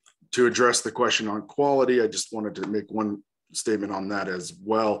 To address the question on quality, I just wanted to make one statement on that as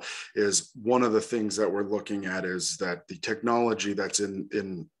well. Is one of the things that we're looking at is that the technology that's in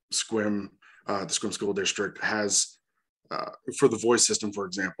SCWM, the SCWM School District, has for the voice system, for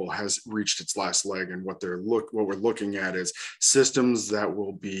example, has reached its last leg, and what we're looking at is systems that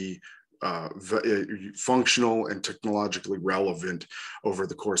will be functional and technologically relevant over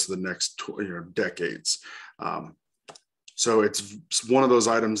the course of the next decades. So it's one of those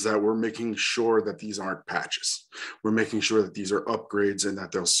items that we're making sure that these aren't patches. We're making sure that these are upgrades and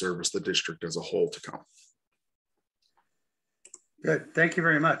that they'll service the district as a whole to come. Good, thank you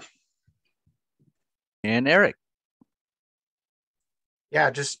very much. And Eric.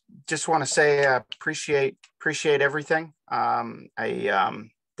 Yeah, just want to say appreciate everything. I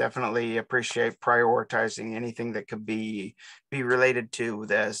definitely appreciate prioritizing anything that could be related to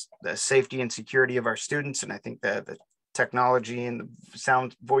the safety and security of our students, and I think that the technology and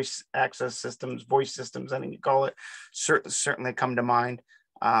the voice systems, I think you call it, certainly come to mind.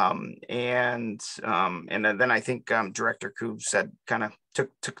 And then I think Director Koob said, kind of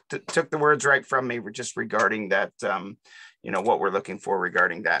took the words right from me, just regarding that, what we're looking for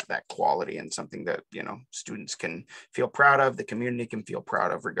regarding that quality, and something that, students can feel proud of, the community can feel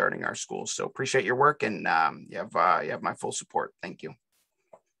proud of regarding our schools. So appreciate your work, and you have my full support. Thank you.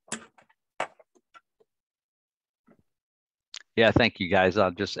 Yeah, thank you, guys. I'll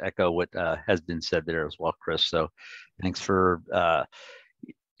just echo what has been said there as well, Chris. So thanks for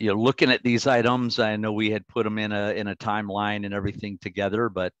looking at these items. I know we had put them in a timeline and everything together,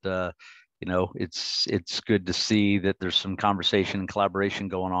 but it's good to see that there's some conversation and collaboration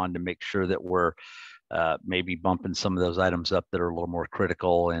going on to make sure that we're maybe bumping some of those items up that are a little more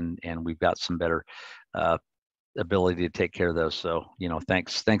critical, and we've got some better ability to take care of those. So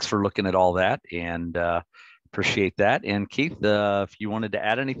thanks for looking at all that, and appreciate that. And Keith, if you wanted to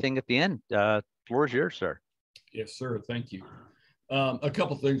add anything at the end, floor is yours, sir. Yes, sir. Thank you. A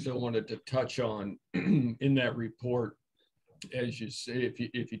couple things I wanted to touch on in that report. As you say,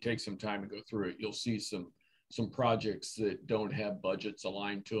 if you take some time to go through it, you'll see some projects that don't have budgets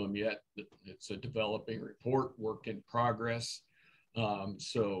aligned to them yet. It's a developing report, work in progress. I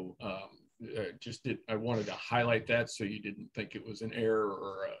wanted to highlight that so you didn't think it was an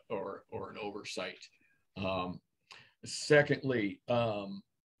error or an oversight. Secondly,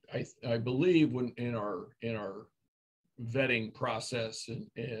 I believe when in our vetting process and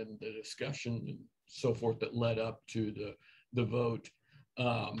the discussion and so forth that led up to the vote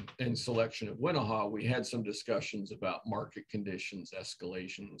and selection of Winnehaw, we had some discussions about market conditions,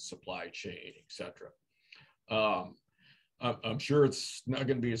 escalation, supply chain, etc. I'm sure it's not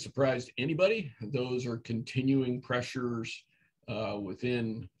going to be a surprise to anybody. Those are continuing pressures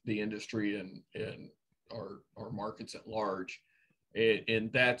within the industry and our markets at large,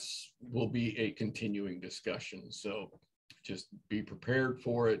 and will be a continuing discussion. So just be prepared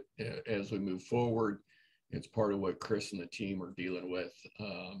for it as we move forward. it's part of what Chris and the team are dealing with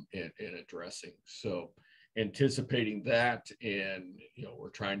and addressing. So anticipating that, and we're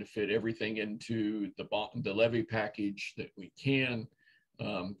trying to fit everything into the levy package that we can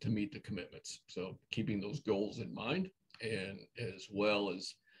to meet the commitments. So keeping those goals in mind, and as well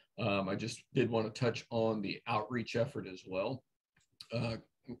as I just did want to touch on the outreach effort as well.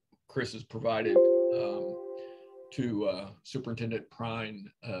 Chris has provided to Superintendent Prine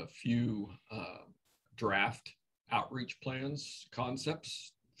a few draft outreach plans,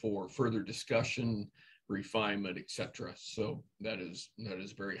 concepts for further discussion, refinement, etc. So that is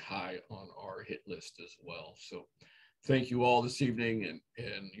very high on our hit list as well. So thank you all this evening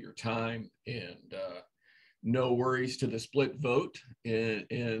and your time, and no worries to the split vote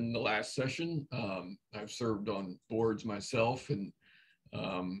in the last session. I've served on boards myself and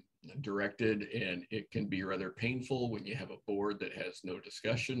directed, and it can be rather painful when you have a board that has no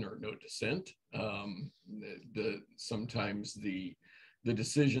discussion or no dissent. Sometimes the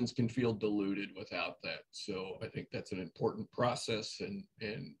decisions can feel diluted without that. So I think that's an important process,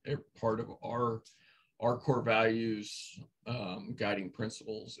 and part of our core values, guiding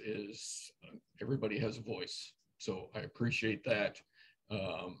principles is everybody has a voice. So I appreciate that.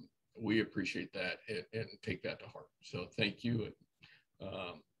 We appreciate that and take that to heart. So thank you.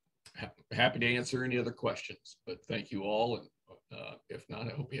 Happy to answer any other questions, but thank you all. And if not, I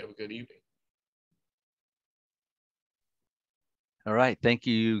hope you have a good evening. All right. Thank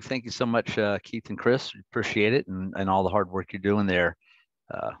you. Thank you so much, Keith and Chris. Appreciate it, and all the hard work you're doing there.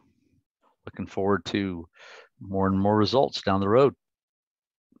 Looking forward to more and more results down the road.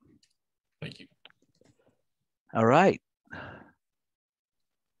 Thank you. All right.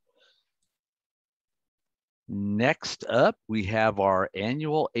 Next up, we have our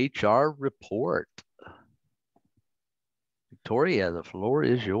annual HR report. Victoria, the floor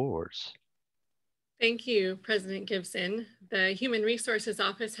is yours. Thank you, President Gibson. The Human Resources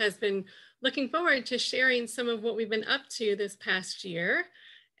Office has been looking forward to sharing some of what we've been up to this past year.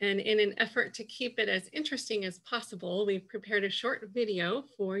 And in an effort to keep it as interesting as possible, we've prepared a short video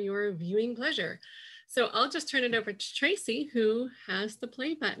for your viewing pleasure. So I'll just turn it over to Tracy, who has the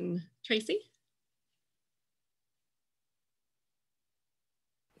play button. Tracy?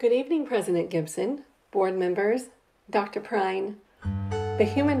 Good evening, President Gibson, board members, Dr. Prine.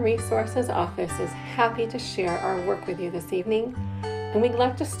 The Human Resources Office is happy to share our work with you this evening, and we'd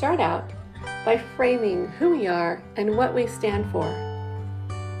like to start out by framing who we are and what we stand for.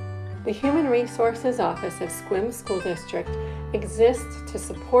 The Human Resources Office of Sequim School District exists to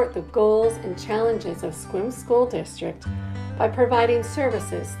support the goals and challenges of Sequim School District by providing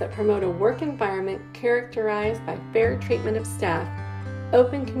services that promote a work environment characterized by fair treatment of staff,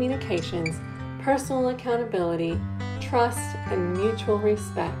 open communications, personal accountability, trust, and mutual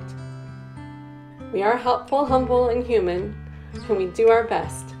respect. We are helpful, humble, and human, and we do our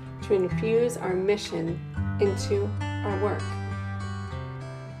best to infuse our mission into our work.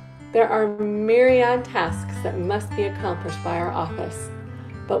 There are myriad tasks that must be accomplished by our office,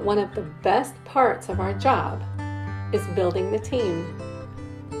 but one of the best parts of our job is building the team.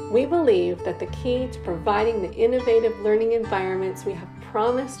 We believe that the key to providing the innovative learning environments we have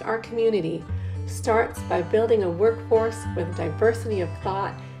promised our community starts by building a workforce with diversity of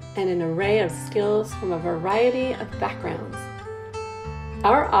thought and an array of skills from a variety of backgrounds.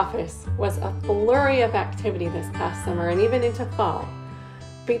 Our office was a flurry of activity this past summer and even into fall.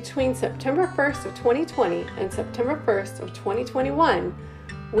 Between September 1st of 2020 and September 1st of 2021,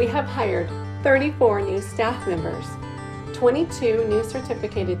 we have hired 34 new staff members, 22 new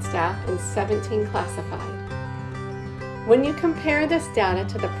certificated staff, and 17 classified. When you compare this data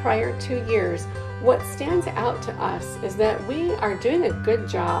to the prior 2 years, what stands out to us is that we are doing a good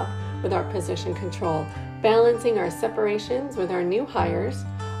job with our position control, balancing our separations with our new hires,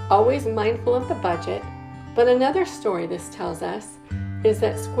 always mindful of the budget. But another story this tells us is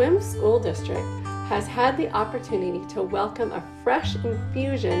that Sequim School District has had the opportunity to welcome a fresh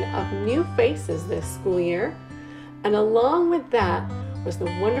infusion of new faces this school year, and along with that was the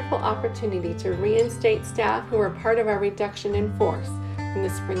wonderful opportunity to reinstate staff who were part of our reduction in force in the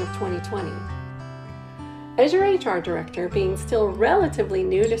spring of 2020. As your HR director, being still relatively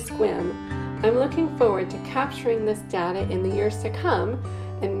new to Sequim, I'm looking forward to capturing this data in the years to come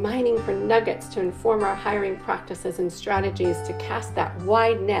and mining for nuggets to inform our hiring practices and strategies to cast that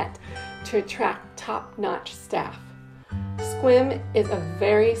wide net to attract top-notch staff. Sequim is a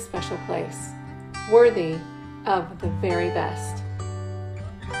very special place, worthy of the very best.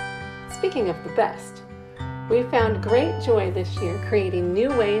 Speaking of the best, we found great joy this year creating new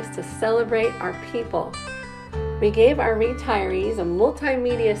ways to celebrate our people. We gave our retirees a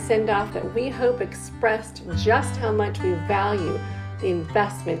multimedia send-off that we hope expressed just how much we value the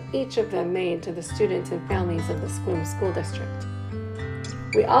investment each of them made to the students and families of the Sequim School District.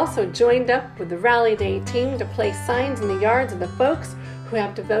 We also joined up with the Rally Day team to place signs in the yards of the folks who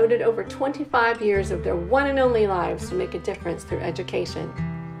have devoted over 25 years of their one and only lives to make a difference through education.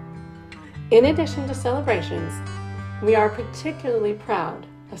 In addition to celebrations, we are particularly proud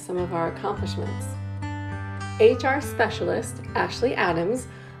of some of our accomplishments. HR specialist Ashley Adams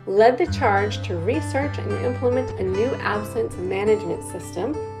led the charge to research and implement a new absence management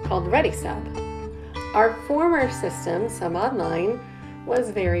system called ReadySub. Our former system, SubOnline,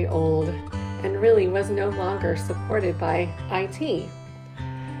 was very old and really was no longer supported by IT.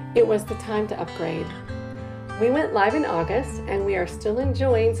 It was the time to upgrade. We went live in August and we are still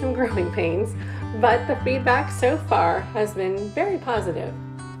enjoying some growing pains, but the feedback so far has been very positive.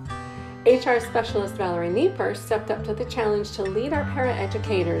 HR specialist Valerie Nieper stepped up to the challenge to lead our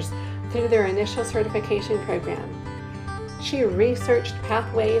paraeducators through their initial certification program. She researched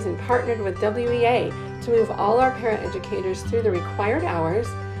pathways and partnered with WEA to move all our paraeducators through the required hours,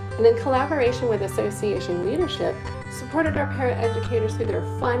 and in collaboration with association leadership, supported our paraeducators through their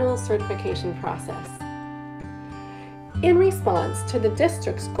final certification process. In response to the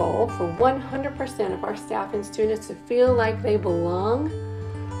district's goal for 100% of our staff and students to feel like they belong,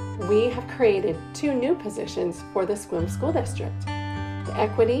 we have created 2 new positions for the Sequim School District: the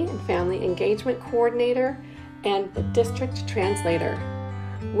Equity and Family Engagement Coordinator and the District Translator.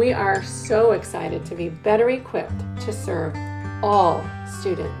 We are so excited to be better equipped to serve all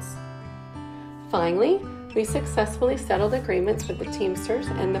students. Finally, we successfully settled agreements with the Teamsters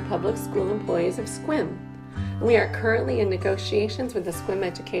and the public school employees of Sequim. We are currently in negotiations with the Sequim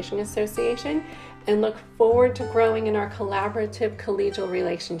Education Association and look forward to growing in our collaborative collegial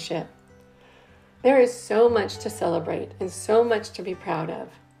relationship. There is so much to celebrate and so much to be proud of.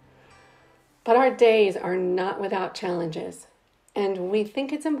 But our days are not without challenges, and we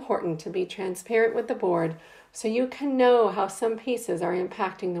think it's important to be transparent with the board so you can know how some pieces are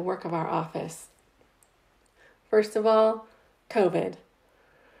impacting the work of our office. First of all, COVID.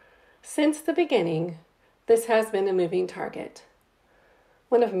 Since the beginning, this has been a moving target.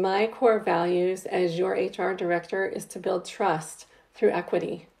 One of my core values as your HR director is to build trust through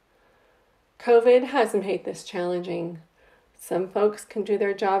equity. COVID has made this challenging. Some folks can do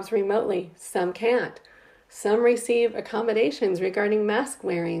their jobs remotely, some can't. Some receive accommodations regarding mask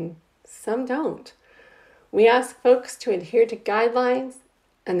wearing, some don't. We ask folks to adhere to guidelines,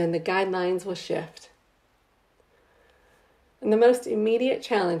 and then the guidelines will shift. And the most immediate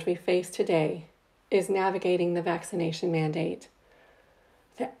challenge we face today is navigating the vaccination mandate.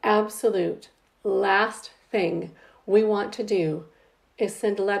 The absolute last thing we want to do is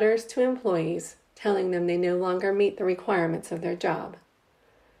send letters to employees telling them they no longer meet the requirements of their job.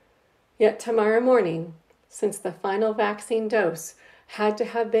 Yet tomorrow morning, since the final vaccine dose had to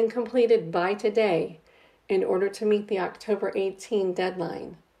have been completed by today in order to meet the October 18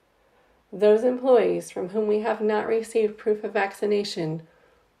 deadline, those employees from whom we have not received proof of vaccination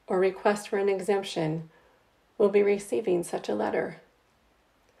or request for an exemption will be receiving such a letter.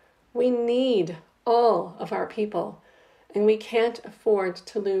 We need all of our people, and we can't afford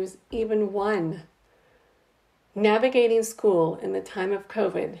to lose even one. Navigating school in the time of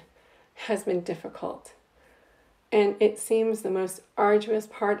COVID has been difficult, and it seems the most arduous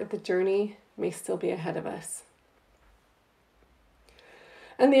part of the journey may still be ahead of us.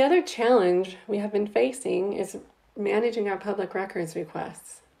 And the other challenge we have been facing is managing our public records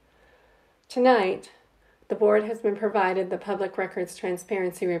requests. Tonight, the board has been provided the Public Records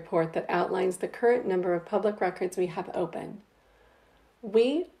Transparency Report that outlines the current number of public records we have open.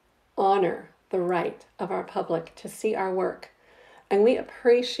 We honor the right of our public to see our work, and we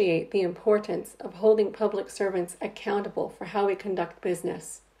appreciate the importance of holding public servants accountable for how we conduct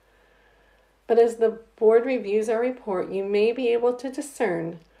business. But as the board reviews our report, you may be able to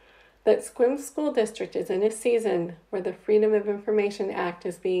discern that Sequim School District is in a season where the Freedom of Information Act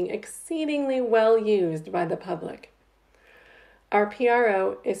is being exceedingly well used by the public. Our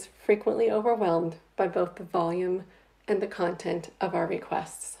PRO is frequently overwhelmed by both the volume and the content of our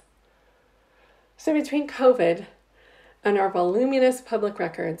requests. So between COVID and our voluminous public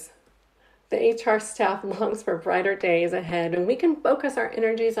records, the HR staff longs for brighter days ahead, and we can focus our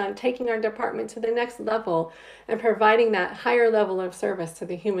energies on taking our department to the next level and providing that higher level of service to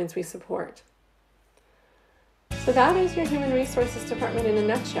the humans we support. So that is your Human Resources Department in a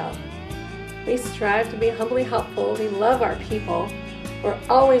nutshell. We strive to be humbly helpful. We love our people. We're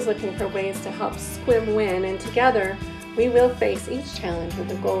always looking for ways to help Sequim win, and together we will face each challenge with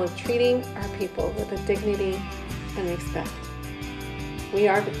the goal of treating our people with the dignity and respect. We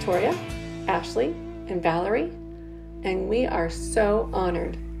are Victoria, Ashley, and Valerie, and we are so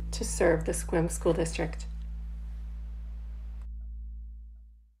honored to serve the Sequim School District.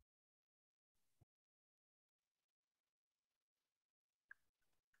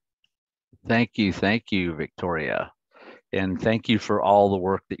 Thank you, Victoria. And thank you for all the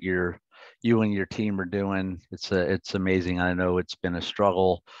work that you and your team are doing. It's amazing. I know it's been a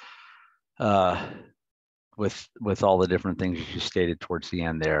struggle with all the different things you stated towards the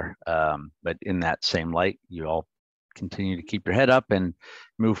end there. But in that same light, you all continue to keep your head up and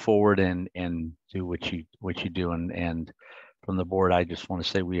move forward and do what you do. And from the board, I just want to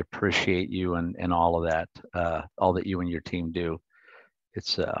say we appreciate you and all of that, all that you and your team do.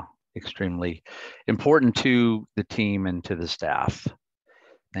 It's extremely important to the team and to the staff.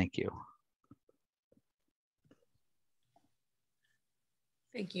 Thank you.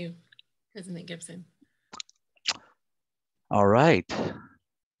 Thank you, President Gibson. All right.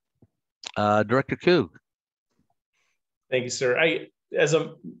 Director Koo. Thank you, sir. As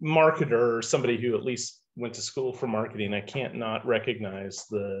a marketer or somebody who at least went to school for marketing, I can't not recognize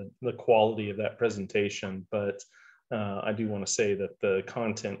the quality of that presentation, but I do want to say that the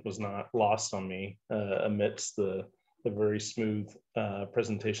content was not lost on me amidst the very smooth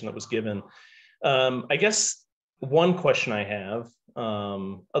presentation that was given. I guess one question I have,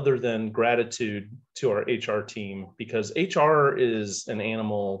 other than gratitude to our HR team, because HR is an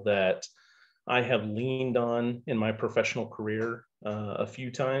animal that I have leaned on in my professional career a few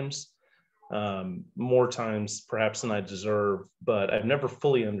times, more times perhaps than I deserve, but I've never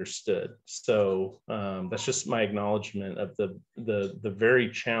fully understood. So that's just my acknowledgement of the very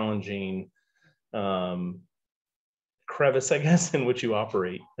challenging crevice, I guess, in which you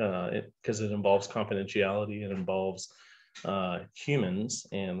operate, because it involves confidentiality, it involves humans,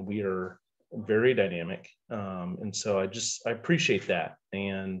 and we are very dynamic. And so I appreciate that.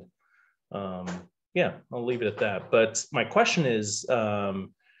 And yeah, I'll leave it at that. But my question is,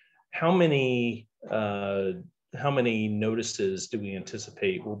 how many notices do we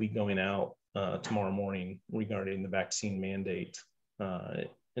anticipate will be going out tomorrow morning regarding the vaccine mandate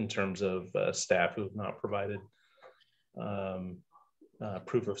in terms of staff who have not provided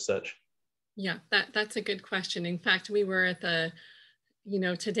proof of such? Yeah, that's a good question. In fact, we were at the,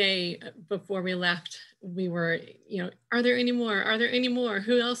 today before we left, we were, are there any more? Are there any more?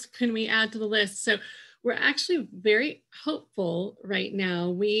 Who else can we add to the list? So we're actually very hopeful right now.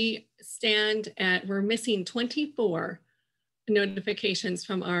 We're missing 24 notifications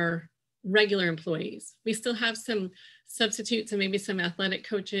from our regular employees. We still have some substitutes and maybe some athletic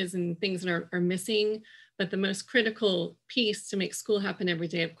coaches and things that are missing, but the most critical piece to make school happen every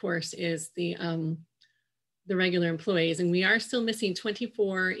day, of course, is the regular employees. And we are still missing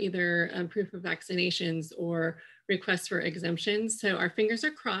 24 either proof of vaccinations or requests for exemptions. So our fingers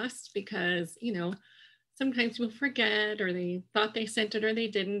are crossed because, sometimes people forget, or they thought they sent it or they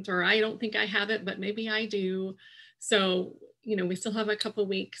didn't, or I don't think I have it, but maybe I do. So, we still have a couple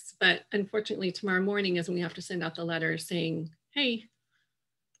weeks, but unfortunately tomorrow morning is when we have to send out the letter saying, hey,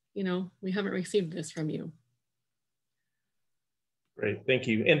 we haven't received this from you. Great, thank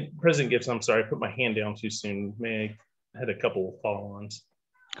you. And President Gibson, I'm sorry, I put my hand down too soon. I had a couple follow-ons.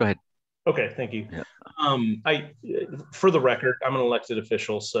 Go ahead. Okay, thank you. Yeah. For the record, I'm an elected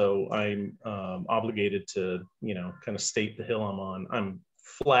official, so I'm obligated to, kind of state the hill I'm on. I'm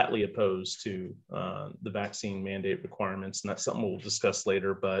flatly opposed to the vaccine mandate requirements, and that's something we'll discuss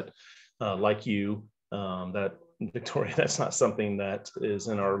later. But like you, Victoria, that's not something that is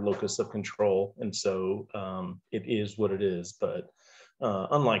in our locus of control, and so it is what it is. But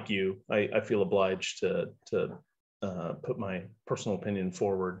unlike you, I feel obliged to put my personal opinion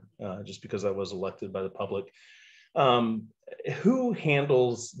forward just because I was elected by the public. Who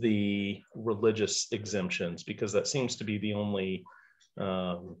handles the religious exemptions? Because that seems to be the only,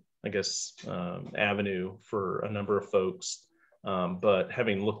 avenue for a number of folks. But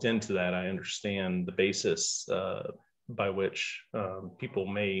having looked into that, I understand the basis by which people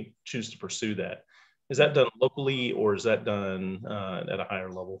may choose to pursue that. Is that done locally, or is that done at a higher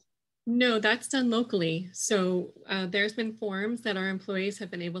level? No, that's done locally. So there's been forms that our employees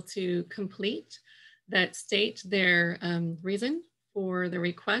have been able to complete that state their reason for the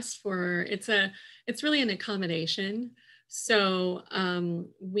request for, it's really an accommodation. So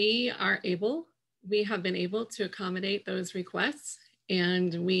we have been able to accommodate those requests,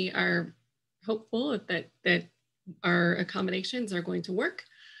 and we are hopeful that our accommodations are going to work.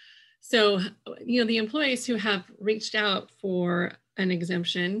 So, the employees who have reached out for an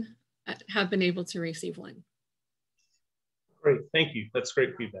exemption have been able to receive one. Great, thank you. That's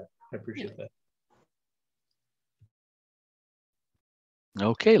great feedback. I appreciate that.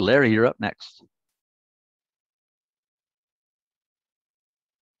 Okay, Larry, you're up next.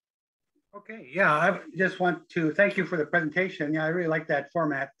 Okay, yeah, I just want to thank you for the presentation. Yeah, I really like that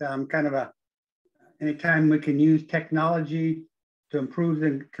format. Anytime we can use technology to improve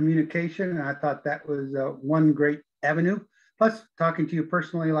the communication, and I thought that was one great avenue. Plus, talking to you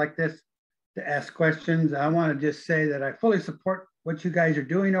personally like this to ask questions, I want to just say that I fully support what you guys are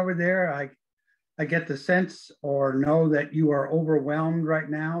doing over there. I get the sense or know that you are overwhelmed right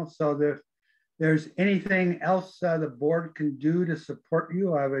now. So if there's anything else the board can do to support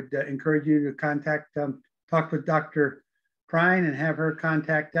you, I would encourage you to talk with Dr. Prine and have her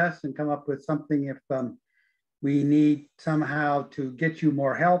contact us and come up with something if we need somehow to get you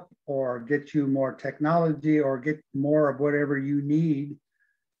more help or get you more technology or get more of whatever you need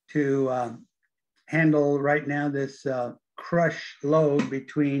to handle right now this crush load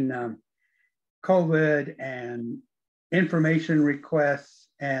between COVID and information requests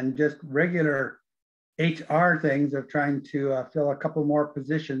and just regular HR things of trying to fill a couple more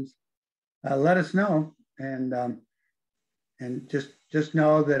positions. Let us know, and just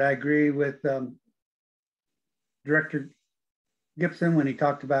know that I agree with Director Gibson when he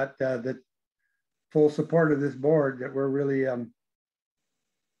talked about the full support of this board, that we're really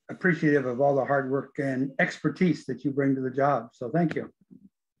appreciative of all the hard work and expertise that you bring to the job. So thank you.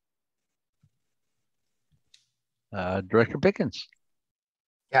 Director Pickens.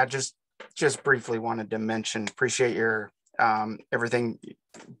 Yeah, just briefly wanted to mention, appreciate your everything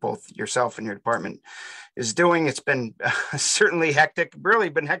both yourself and your department is doing. It's been certainly hectic, really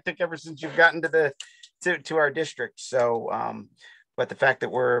been hectic ever since you've gotten to our district. So but the fact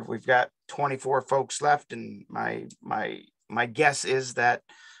that we've got 24 folks left, and my guess is that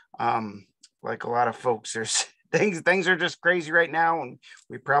like a lot of folks, there's things are just crazy right now, and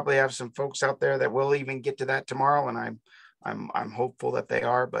we probably have some folks out there that will even get to that tomorrow, and I'm hopeful that they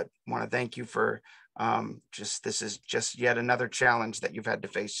are. But want to thank you for this is just yet another challenge that you've had to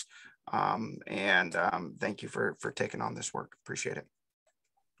face, and thank you for taking on this work. Appreciate it.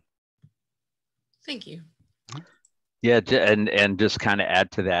 Thank you. Yeah, and just kind of add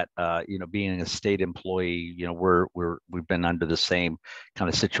to that, being a state employee, we've been under the same kind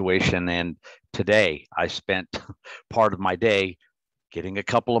of situation. And today I spent part of my day getting a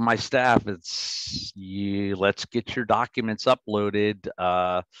couple of my staff. Let's get your documents uploaded.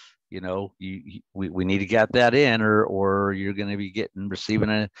 We need to get that in, or you're going to be receiving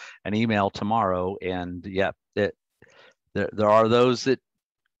an email tomorrow. And yeah, there are those that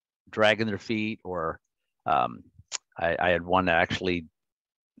dragging their feet, or I had one that actually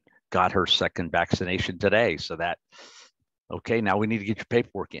got her second vaccination today. So okay, now we need to get your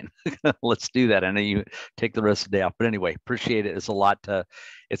paperwork in. Let's do that. I know you take the rest of the day off, but anyway, appreciate it. It's a lot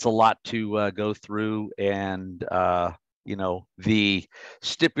to go through, and the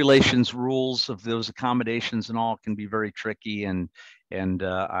stipulations, rules of those accommodations and all can be very tricky. And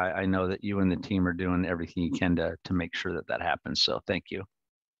I know that you and the team are doing everything you can to make sure that happens. So thank you.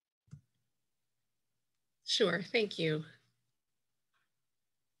 Sure, thank you.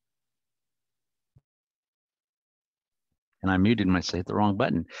 And I muted myself, hit the wrong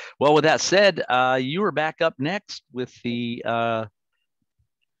button. Well, with that said, you are back up next with the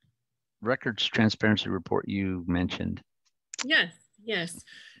records transparency report you mentioned. Yes.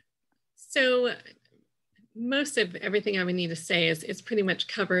 So most of everything I would need to say is pretty much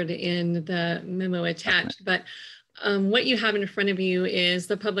covered in the memo attached, but what you have in front of you is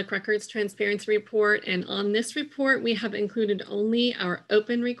the Public Records Transparency Report. And on this report, we have included only our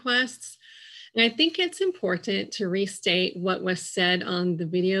open requests. And I think it's important to restate what was said on the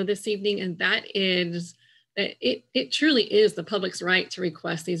video this evening, and that is that it truly is the public's right to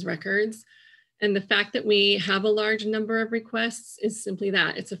request these records. And the fact that we have a large number of requests is simply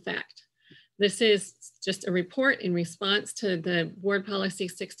that, it's a fact. This is just a report in response to the Board Policy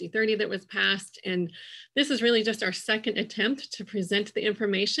 6030 that was passed. And this is really just our second attempt to present the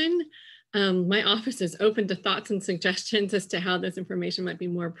information. My office is open to thoughts and suggestions as to how this information might be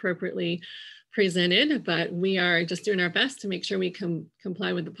more appropriately presented, but we are just doing our best to make sure we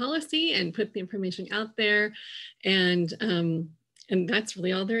comply with the policy and put the information out there. And that's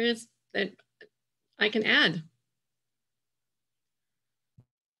really all there is that I can add.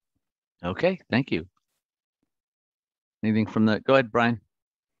 Okay, thank you. Anything from go ahead, Brian.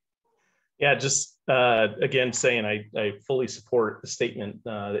 Yeah, just again saying I fully support the statement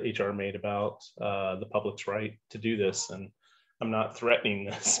that HR made about the public's right to do this. And I'm not threatening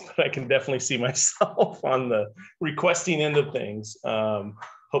this, but I can definitely see myself on the requesting end of things.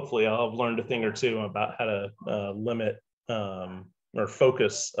 Hopefully I'll have learned a thing or two about how to limit or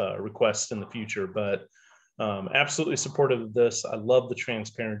focus requests in the future. But absolutely supportive of this. I love the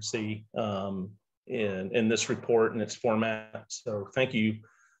transparency in this report and its format. So thank you.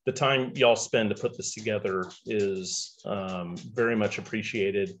 The time y'all spend to put this together is very much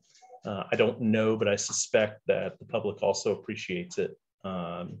appreciated. I don't know, but I suspect that the public also appreciates it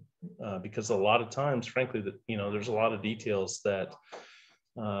because a lot of times, frankly, that there's a lot of details that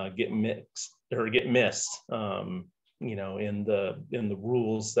get mixed or get missed, in the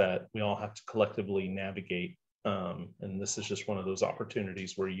rules that we all have to collectively navigate. And this is just one of those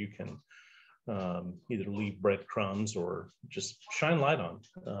opportunities where you can either leave breadcrumbs or just shine light on,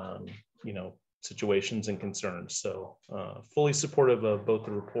 situations and concerns. So fully supportive of both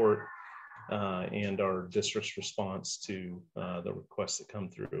the report and our district's response to the requests that come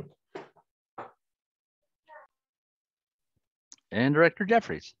through. And Director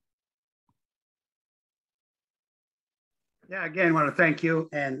Jeffries. Yeah, again, I want to thank you,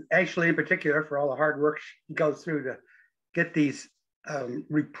 and Ashley in particular, for all the hard work she goes through to get these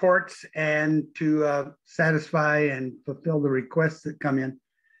reports and to satisfy and fulfill the requests that come in.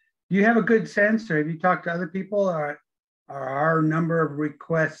 Do you have a good sense, or have you talked to other people? Are our number of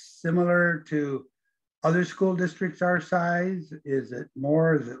requests similar to other school districts our size? Is it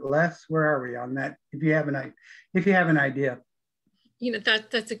more? Is it less? Where are we on that? If you have an idea.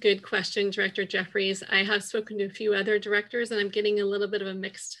 That's a good question, Director Jeffries. I have spoken to a few other directors, and I'm getting a little bit of a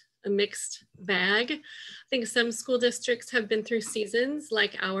mixed bag. I think some school districts have been through seasons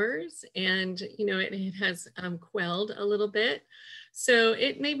like ours, and it has quelled a little bit. So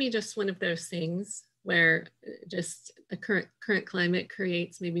it may be just one of those things where just the current climate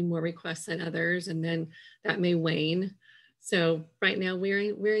creates maybe more requests than others, and then that may wane. So right now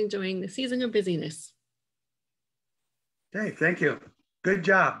we're enjoying the season of busyness. Okay, thank you. Good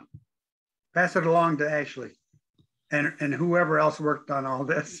job. Pass it along to Ashley and whoever else worked on all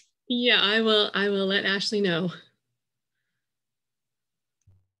this. Yeah, I will let Ashley know.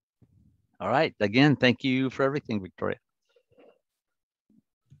 All right. Again, thank you for everything, Victoria.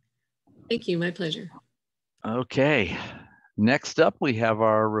 Thank you. My pleasure. Okay. Next up, we have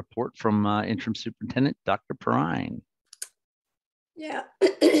our report from Interim Superintendent Dr. Perrine. Yeah,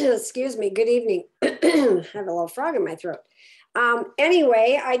 excuse me. Good evening. I have a little frog in my throat.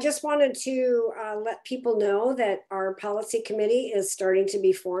 Anyway, I just wanted to let people know that our policy committee is starting to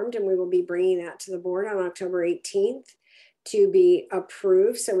be formed, and we will be bringing that to the board on October 18th to be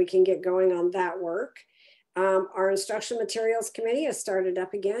approved so we can get going on that work. Our instructional materials committee has started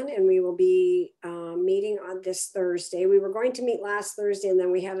up again, and we will be meeting on this Thursday. We were going to meet last Thursday, and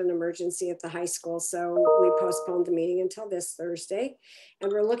then we had an emergency at the high school, so we postponed the meeting until this Thursday.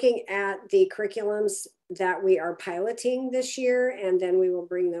 And we're looking at the curriculums that we are piloting this year, and then we will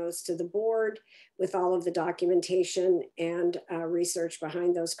bring those to the board with all of the documentation and research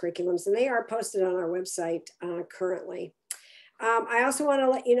behind those curriculums. And they are posted on our website currently. I also want to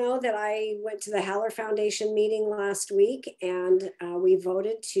let you know that I went to the Haller Foundation meeting last week, and we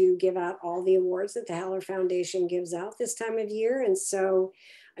voted to give out all the awards that the Haller Foundation gives out this time of year. And so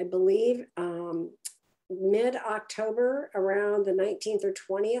I believe mid-October, around the 19th or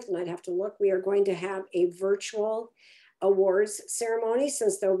 20th, and I'd have to look, we are going to have a virtual awards ceremony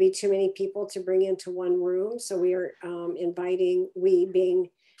since there will be too many people to bring into one room. So we are we being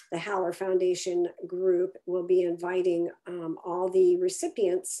the Haller Foundation group, will be inviting all the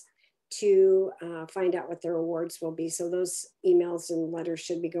recipients to find out what their awards will be. So those emails and letters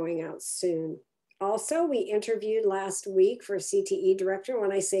should be going out soon. Also, we interviewed last week for a CTE director.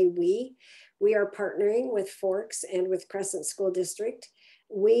 When I say we are partnering with Forks and with Crescent School District.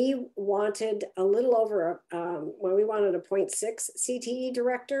 We wanted a little over, we wanted a 0.6 CTE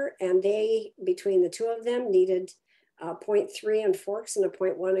director, and they, between the two of them, needed 0.3 in Forks and a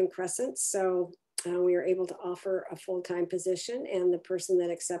 0.1 in Crescent. So we were able to offer a full-time position, and the person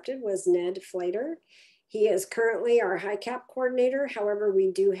that accepted was Ned Flater. He is currently our high cap coordinator. However,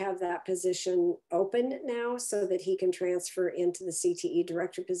 we do have that position open now so that he can transfer into the CTE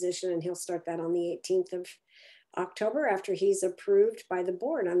director position, and he'll start that on the 18th of October after he's approved by the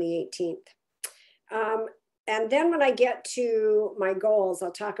board on the 18th. And then when I get to my goals,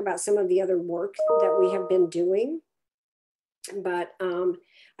 I'll talk about some of the other work that we have been doing. But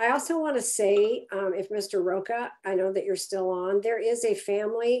I also want to say, if Mr. Roca, I know that you're still on, there is a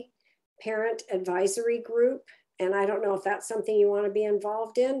family parent advisory group. And I don't know if that's something you want to be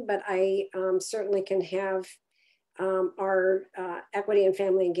involved in, but I certainly can have our Equity and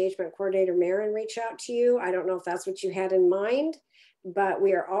Family Engagement Coordinator, Marin, reach out to you. I don't know if that's what you had in mind, but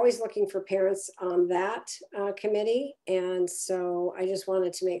we are always looking for parents on that committee. And so I just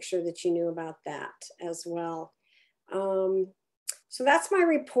wanted to make sure that you knew about that as well. So that's my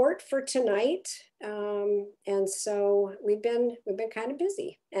report for tonight. And so we've been kind of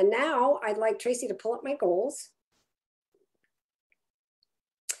busy. And now I'd like Tracy to pull up my goals.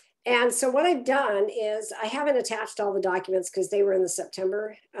 And so what I've done is I haven't attached all the documents because they were in the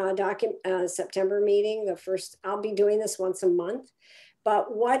September September meeting. The first, I'll be doing this once a month.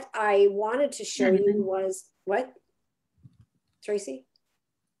 But what I wanted to show you was what, Tracy?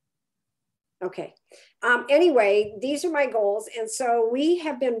 Okay. Anyway, these are my goals. And so we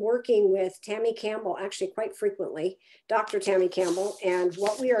have been working with Tammy Campbell, actually quite frequently, Dr. Tammy Campbell. And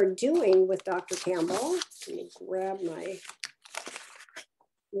what we are doing with Dr. Campbell, let me grab my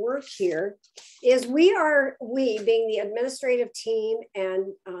work here, is we being the administrative team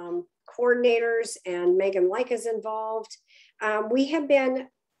and coordinators, and Megan Like is involved, we have been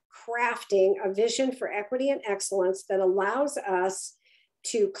crafting a vision for equity and excellence that allows us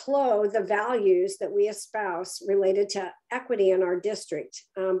to clothe the values that we espouse related to equity in our district.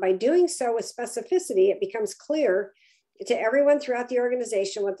 By doing so with specificity, it becomes clear to everyone throughout the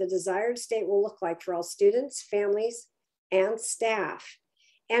organization what the desired state will look like for all students, families, and staff.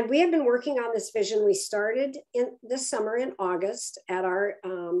 And we have been working on this vision. We started this summer in August at our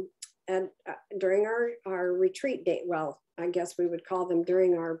during our retreat day. Well, I guess we would call them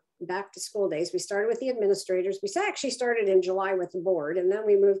during our back to school days. We started with the administrators. We actually started in July with the board, and then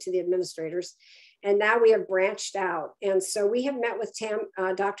we moved to the administrators. And now we have branched out. And so we have met with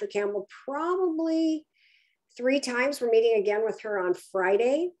Dr. Campbell probably 3 times. We're meeting again with her on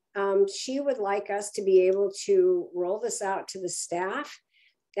Friday. She would like us to be able to roll this out to the staff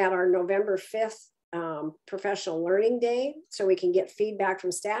at our November 5th professional learning day, so we can get feedback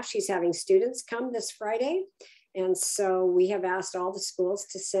from staff. She's having students come this Friday. And so we have asked all the schools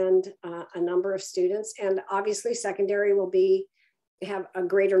to send a number of students, and obviously secondary will have a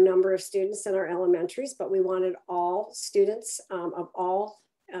greater number of students than our elementaries, but we wanted all students of all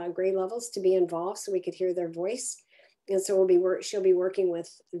grade levels to be involved so we could hear their voice. And so she'll be working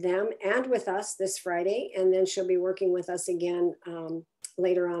with them and with us this Friday, and then she'll be working with us again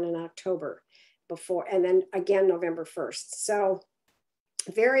later on in October and then again November 1st. So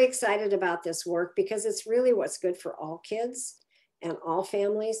very excited about this work because it's really what's good for all kids and all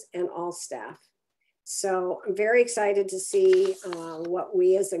families and all staff. So I'm very excited to see what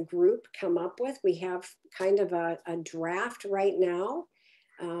we as a group come up with. We have kind of a draft right now.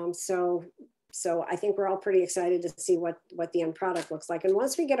 So I think we're all pretty excited to see what the end product looks like. And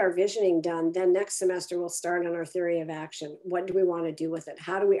once we get our visioning done, then next semester we'll start on our theory of action. What do we want to do with it?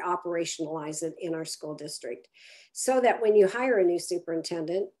 How do we operationalize it in our school district? So that when you hire a new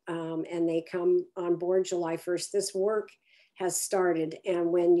superintendent and they come on board July 1st, this work has started. And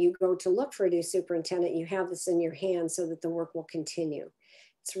when you go to look for a new superintendent, you have this in your hands so that the work will continue.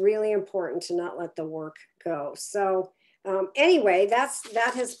 It's really important to not let the work go. So anyway, that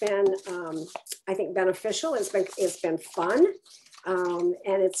has been, I think, beneficial. It's been fun, and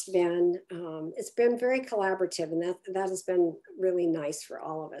it's been very collaborative, and that has been really nice for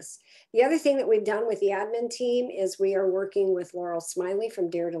all of us. The other thing that we've done with the admin team is we are working with Laurel Smiley from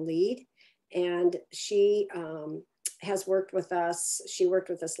Dare to Lead, and she has worked with us. She worked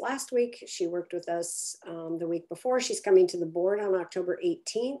with us last week. She worked with us the week before. She's coming to the board on October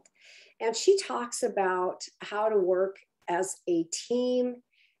 18th, and she talks about how to work as a team,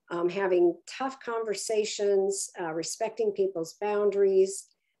 having tough conversations, respecting people's boundaries,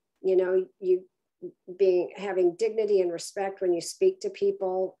 having dignity and respect when you speak to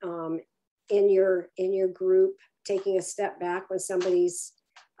people in your group, taking a step back when somebody's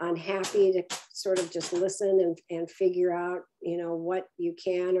unhappy to sort of just listen and figure out, what you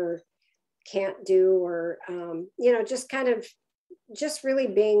can or can't do, or, just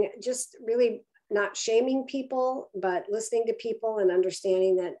really not shaming people, but listening to people and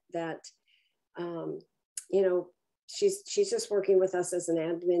understanding that she's just working with us as an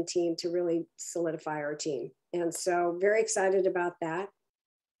admin team to really solidify our team. And so very excited about that.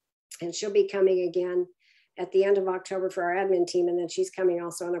 And she'll be coming again at the end of October for our admin team. And then she's coming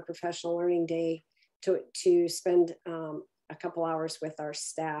also on a professional learning day to spend a couple hours with our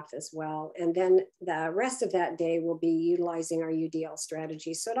staff as well. And then the rest of that day will be utilizing our UDL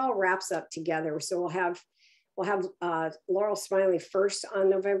strategy. So it all wraps up together. So we'll have Laurel Smiley first on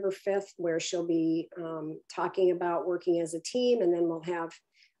November 5th, where she'll be talking about working as a team. And then we'll have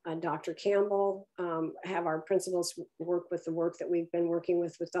Dr. Campbell have our principals work with the work that we've been working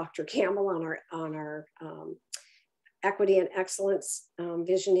with Dr. Campbell on our equity and excellence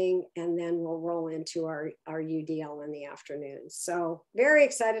visioning, and then we'll roll into our UDL in the afternoon. So very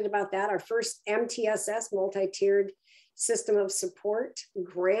excited about that. Our first MTSS, multi-tiered system of support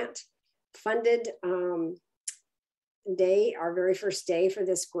grant funded day, our very first day for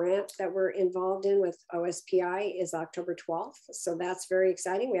this grant that we're involved in with OSPI is October 12th. So that's very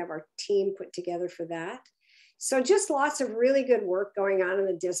exciting. We have our team put together for that. So just lots of really good work going on in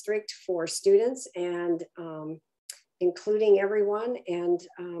the district for students and including everyone and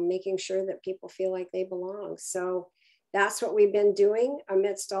making sure that people feel like they belong. So that's what we've been doing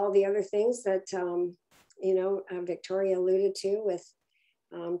amidst all the other things that, you know, Victoria alluded to with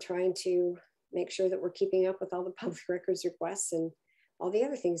trying to make sure that we're keeping up with all the public records requests and all the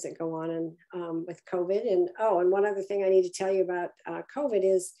other things that go on and with COVID. And oh, and one other thing I need to tell you about COVID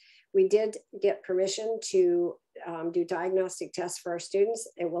is we did get permission to do diagnostic tests for our students.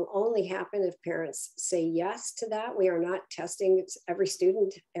 It will only happen if parents say yes to that. We are not testing every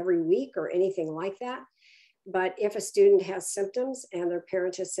student every week or anything like that. But if a student has symptoms and their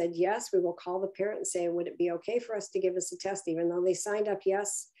parent has said yes, we will call the parent and say, would it be okay for us to give us a test, even though they signed up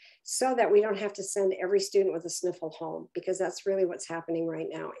yes, so that we don't have to send every student with a sniffle home, because that's really what's happening right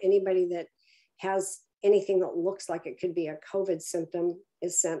now. Anybody that has anything that looks like it could be a COVID symptom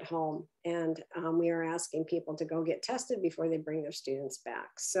is sent home. And we are asking people to go get tested before they bring their students back.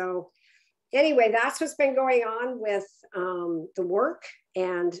 So anyway, that's what's been going on with the work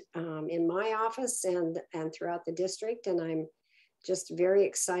and in my office and throughout the district. And I'm just very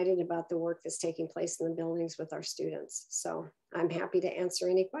excited about the work that's taking place in the buildings with our students. So I'm happy to answer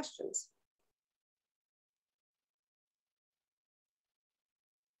any questions.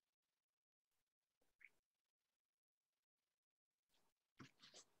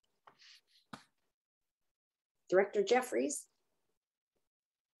 Director Jeffries.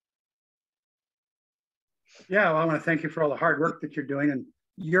 Yeah, well, I want to thank you for all the hard work that you're doing and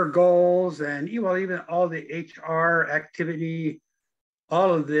your goals and even all the HR activity.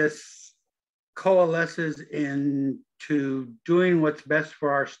 All of this coalesces into doing what's best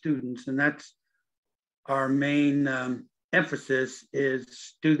for our students. And that's our main emphasis is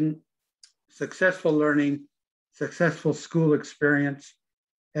student successful learning, successful school experience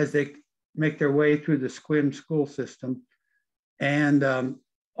as they make their way through the SQUIM school system. And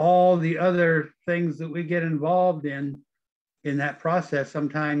all the other things that we get involved in that process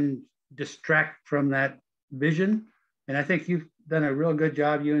sometimes distract from that vision. And I think you've done a real good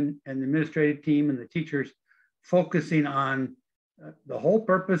job, you and the administrative team and the teachers, focusing on the whole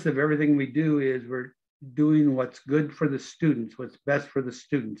purpose of everything we do is we're doing what's good for the students, what's best for the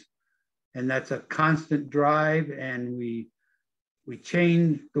students. And that's a constant drive, and we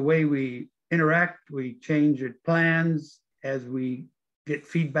change the way we interact, we change our plans as we get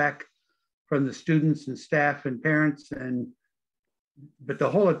feedback from the students and staff and parents. But the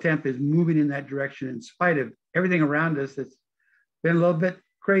whole attempt is moving in that direction in spite of everything around us. It's been a little bit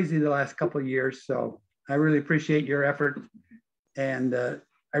crazy the last couple of years. So I really appreciate your effort. And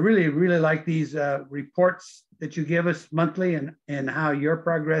I really, really like these reports that you give us monthly and how your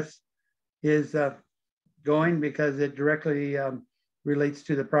progress is going, because it directly relates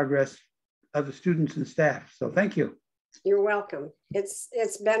to the progress of the students and staff. So thank you. You're welcome. It's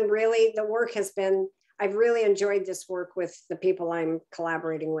been really, the work has been, I've really enjoyed this work with the people I'm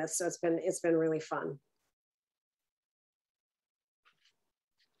collaborating with. So it's been really fun.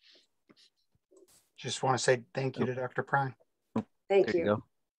 Just want to say thank you to Dr. Prine. Thank you. Go.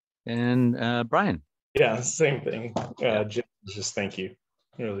 And Brian. Yeah, same thing. Just thank you.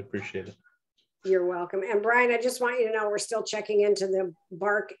 I really appreciate it. You're welcome. And Brian, I just want you to know we're still checking into the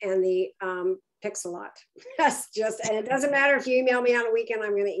BARC and the Pixelot. That's and it doesn't matter if you email me on a weekend,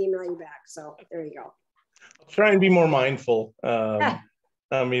 I'm going to email you back. So there you go. I'll try and be more mindful. I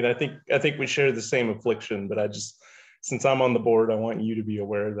mean, I think we share the same affliction, but since I'm on the board, I want you to be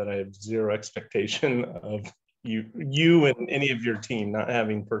aware that I have zero expectation of you and any of your team not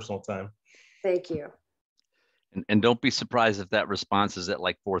having personal time. Thank you. And don't be surprised if that response is at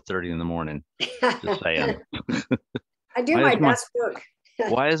like 4:30 in the morning. Just saying. I do my best work.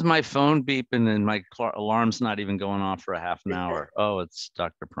 Why is my phone beeping and my alarm's not even going off for a half an hour? Oh, it's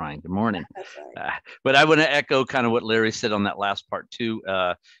Dr. Prine. Good morning. Right. But I want to echo kind of what Larry said on that last part too.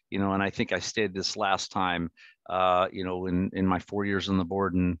 And I think I stated this last time. In my 4 years on the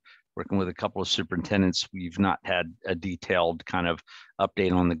board and working with a couple of superintendents, we've not had a detailed kind of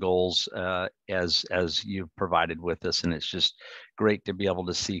update on the goals as you've provided with us, and it's just great to be able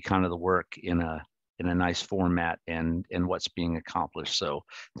to see kind of the work in a nice format and what's being accomplished. So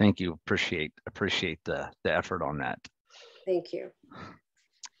thank you. Appreciate the effort on that. Thank you.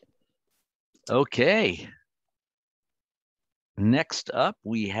 Okay. Next up,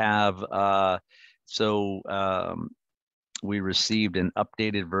 we have we received an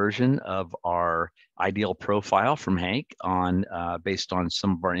updated version of our ideal profile from Hank on based on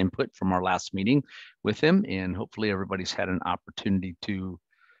some of our input from our last meeting with him. And hopefully everybody's had an opportunity to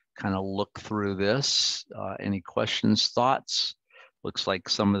kind of look through this. Any questions, thoughts? Looks like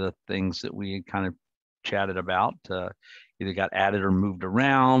some of the things that we had kind of chatted about either got added or moved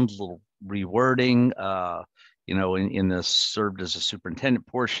around, a little rewording. You know, in the served as a superintendent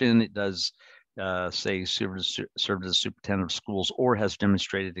portion, it does say served as a superintendent of schools or has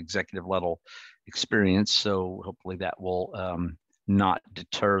demonstrated executive level experience. So hopefully that will not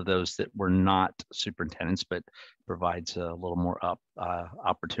deter those that were not superintendents, but provides a little more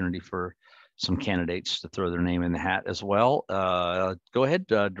opportunity for some candidates to throw their name in the hat as well. Go ahead,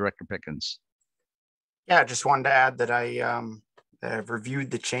 Director Pickens. Yeah, I just wanted to add that I've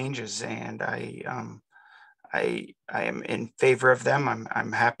reviewed the changes, and I am in favor of them.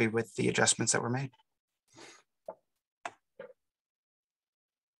 I'm happy with the adjustments that were made.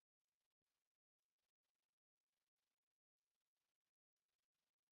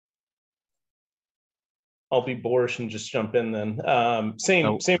 I'll be boorish and just jump in then.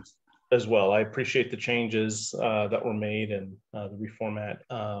 Same as well. I appreciate the changes that were made and the reformat.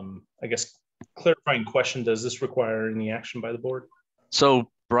 I guess clarifying question, does this require any action by the board? So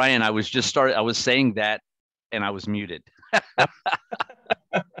Brian, I was saying that and I was muted.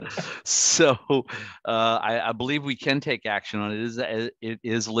 So I believe we can take action on it. It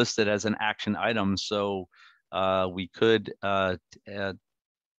is listed as an action item. So we could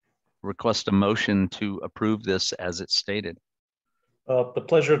request a motion to approve this as it's stated. The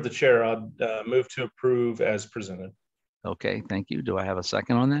pleasure of the chair. I'd move to approve as presented. Okay, thank you. Do I have a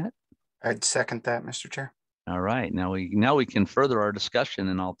second on that? I'd second that, Mr. Chair. All right, now we can further our discussion,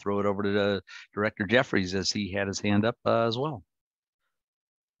 and I'll throw it over to Director Jeffries as he had his hand up as well.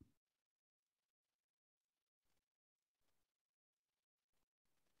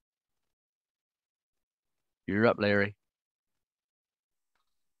 You're up, Larry.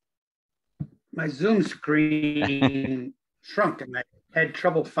 My Zoom screen shrunk and I had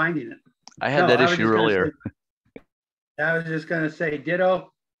trouble finding it. I had that issue earlier. I was just going to say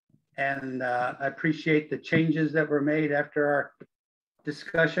ditto. And I appreciate the changes that were made after our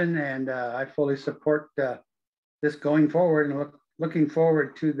discussion. And I fully support this going forward, and looking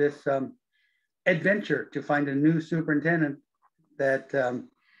forward to this adventure to find a new superintendent that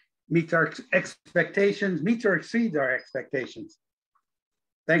meets our expectations, meets or exceeds our expectations.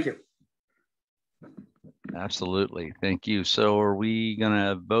 Thank you. Absolutely. Thank you. So are we going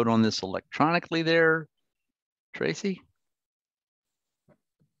to vote on this electronically there, Tracy?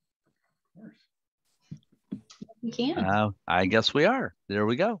 We can. I guess we are. There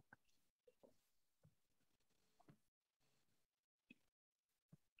we go.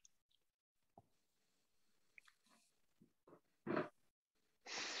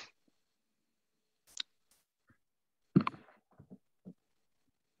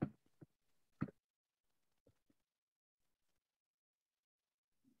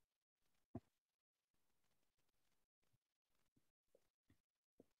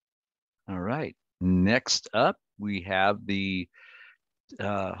 All right. Next up, we have the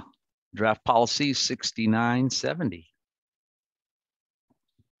draft policy 6970.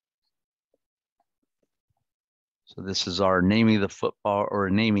 So this is our naming the football, or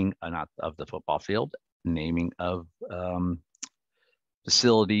naming, not of the football field, naming of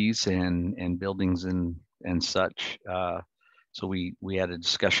facilities and buildings and such. So we had a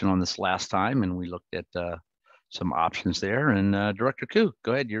discussion on this last time, and we looked at some options there. And Director Koo,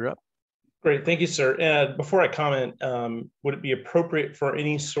 go ahead, you're up. Great, thank you, sir. Before I comment, would it be appropriate for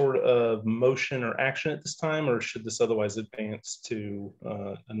any sort of motion or action at this time, or should this otherwise advance to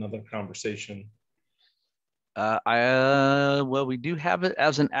another conversation? Well, we do have it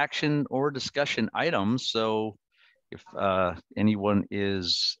as an action or discussion item. So if anyone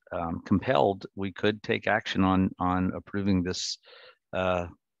is compelled, we could take action on approving this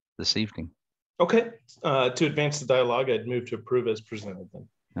this evening. Okay, to advance the dialogue, I'd move to approve as presented then.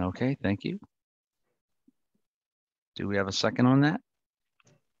 Okay, thank you. Do we have a second on that?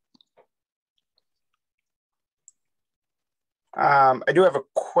 I do have a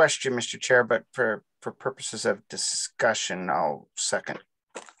question, Mr. Chair, but for purposes of discussion, I'll second.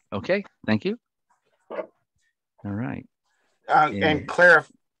 Okay, thank you. All right. And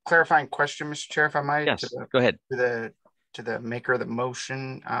clarifying question, Mr. Chair, if I might. Yes, go ahead. To the maker of the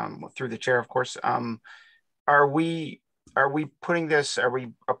motion, through the chair, of course. Are we putting this, are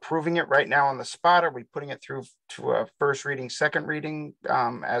we approving it right now on the spot? Are we putting it through to a first reading, second reading,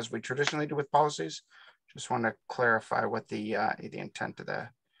 as we traditionally do with policies? Just want to clarify what the intent of the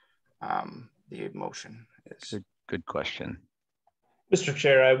motion is. Good question. Mr.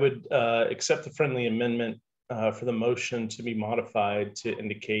 Chair, I would accept the friendly amendment for the motion to be modified to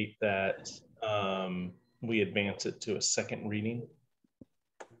indicate that we advance it to a second reading.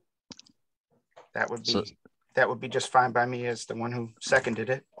 That would be just fine by me as the one who seconded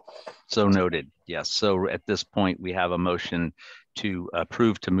it. So noted. Yes. So at this point, we have a motion to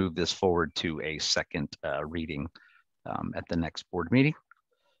approve to move this forward to a second reading at the next board meeting.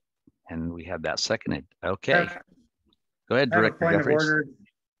 And we have that seconded. Okay. Go ahead, Director Jeffries.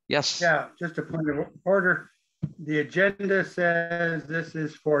 Yes. Yeah, just a point of order. The agenda says this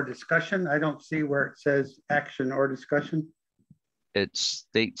is for discussion. I don't see where it says action or discussion. It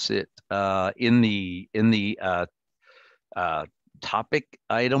states it in the topic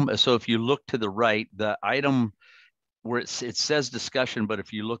item. So if you look to the right, the item where it says discussion, but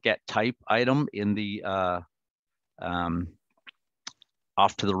if you look at type item in the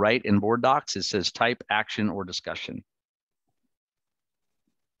off to the right in board docs, it says type, action, or discussion.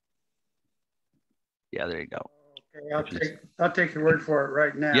 Yeah, there you go. Okay, I'll take your word for it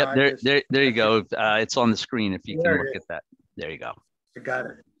right now. Yep, there you go. It's on the screen if you can look at that. There you go. I got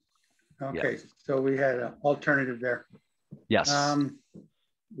it. Okay, yep. So we had an alternative there. Yes.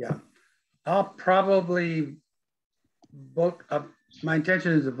 Yeah, I'll probably vote. My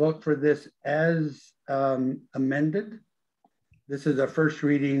intention is to vote for this as amended. This is a first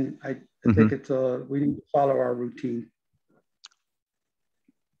reading. I think it's we need to follow our routine.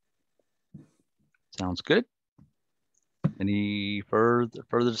 Sounds good. Any further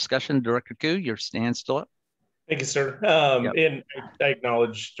discussion? Director Koo, your stand still up? Thank you, sir. And I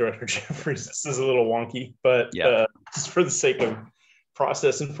acknowledge Director Jeffries, this is a little wonky, but just for the sake of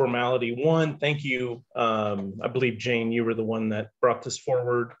process and formality, one, thank you. I believe, Jane, you were the one that brought this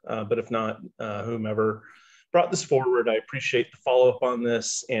forward, but if not, whomever brought this forward, I appreciate the follow-up on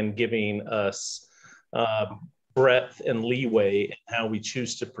this and giving us breadth and leeway in how we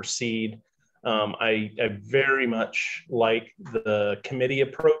choose to proceed. I very much like the committee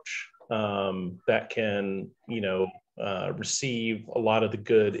approach that can, receive a lot of the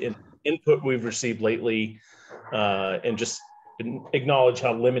good input we've received lately and just acknowledge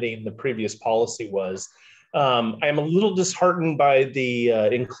how limiting the previous policy was. I am a little disheartened by the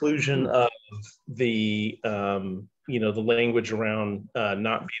inclusion of the, the language around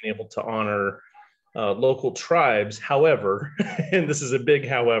not being able to honor local tribes. However, and this is a big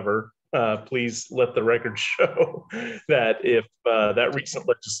however, please let the record show that if that recent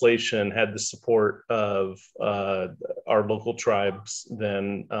legislation had the support of our local tribes,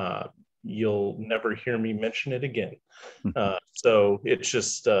 then you'll never hear me mention it again. So it's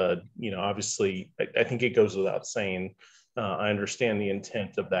just, obviously, I think it goes without saying, I understand the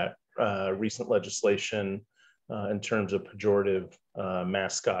intent of that recent legislation in terms of pejorative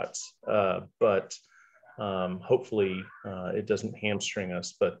mascots, but hopefully it doesn't hamstring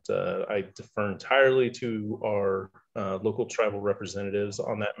us, but I defer entirely to our local tribal representatives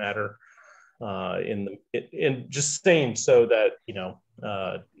on that matter. In just saying so that,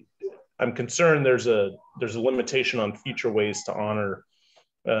 I'm concerned there's a limitation on future ways to honor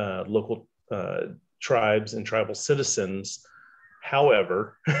local tribes and tribal citizens.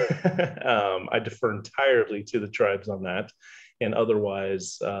 However, I defer entirely to the tribes on that, and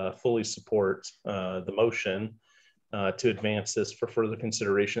otherwise fully support the motion to advance this for further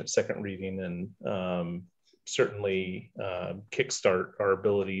consideration at second reading, and certainly kickstart our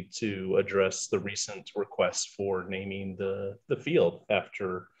ability to address the recent request for naming the field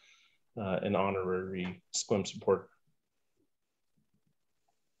after an honorary SCWM support.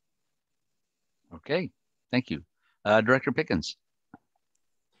 Okay, thank you. Director Pickens.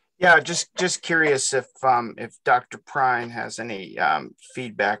 Yeah, just curious if Dr. Prine has any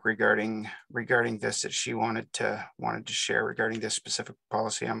feedback regarding this that she wanted to share regarding this specific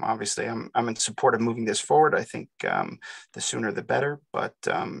policy. I'm in support of moving this forward. I think the sooner the better. But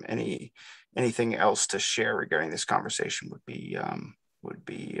anything else to share regarding this conversation would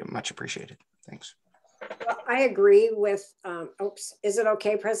be much appreciated. Thanks. Well, I agree with. Oops, is it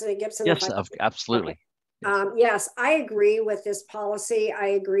okay, President Gibson? Yes, absolutely. Okay. Yes, I agree with this policy. I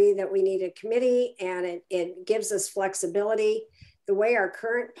agree that we need a committee and it gives us flexibility. The way our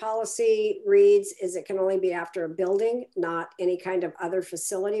current policy reads is it can only be after a building, not any kind of other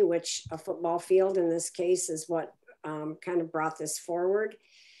facility, which a football field in this case is what kind of brought this forward.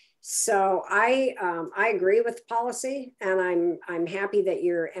 So I agree with the policy, and I'm happy that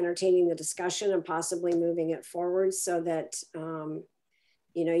you're entertaining the discussion and possibly moving it forward so that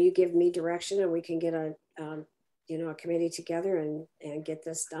you give me direction and we can get a committee together and get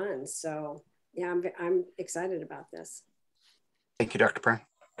this done. So yeah, I'm excited about this. Thank you, Dr. Prine.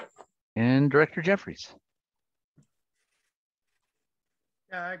 And Director Jeffries.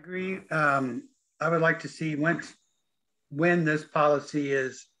 Yeah, I agree. I would like to see when this policy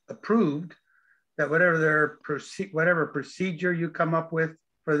is approved, that whatever procedure you come up with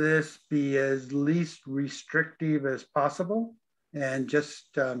for this be as least restrictive as possible, and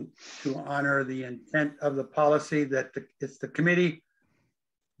just to honor the intent of the policy, that it's the committee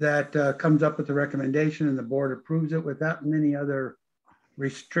that comes up with the recommendation and the board approves it without many other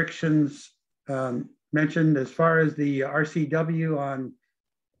restrictions mentioned. As far as the RCW on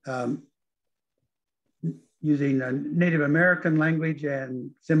using Native American language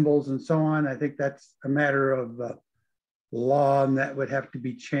and symbols and so on, I think that's a matter of law, and that would have to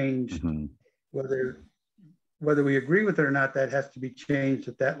be changed. Mm-hmm. Whether we agree with it or not, that has to be changed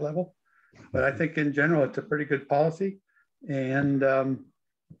at that level. But I think in general, it's a pretty good policy, and I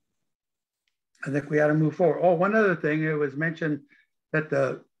think we ought to move forward. Oh, one other thing, it was mentioned that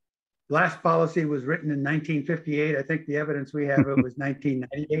the last policy was written in 1958. I think the evidence we have, it was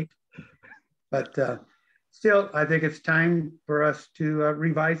 1998. But still, I think it's time for us to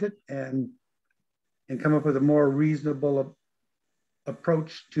revise it and come up with a more reasonable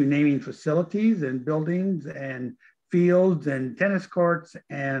approach to naming facilities and buildings and fields and tennis courts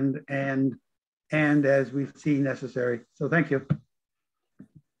and as we see necessary. So thank you.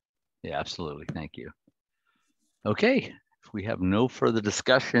 Yeah, absolutely. Thank you. Okay, if we have no further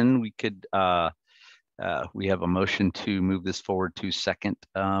discussion, we could we have a motion to move this forward to second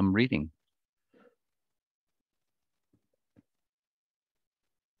reading.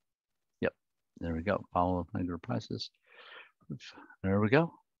 Yep, there we go. Follow the process. There we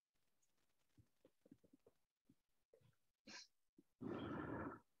go.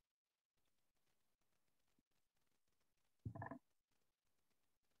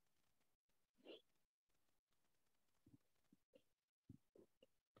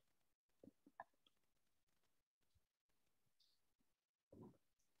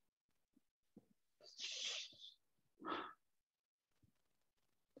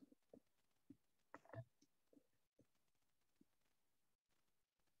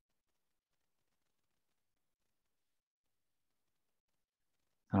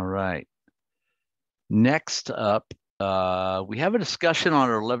 All right. Next up, we have a discussion on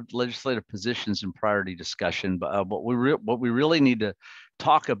our legislative positions and priority discussion, but what we really need to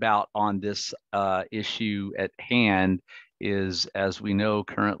talk about on this issue at hand is, as we know,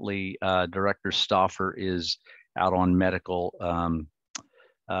 currently Director Stauffer is out on medical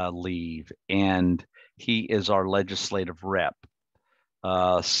leave, and he is our legislative rep.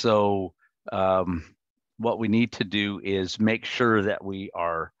 So what we need to do is make sure that we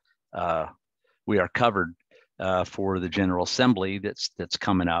are covered for the General Assembly that's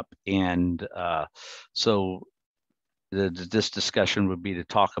coming up, and so this discussion would be to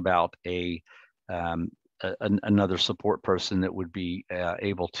talk about another support person that would be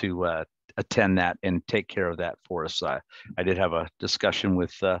able to attend that and take care of that for us. I did have a discussion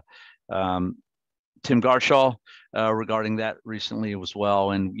with Tim Garshaw regarding that recently as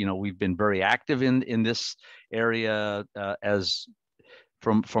well, and we've been very active in this area as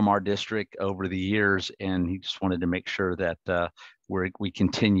from our district over the years, and he just wanted to make sure that we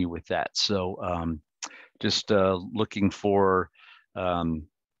continue with that. So just looking for some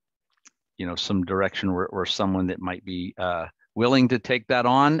direction or someone that might be willing to take that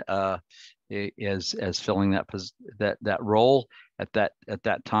on as filling that role at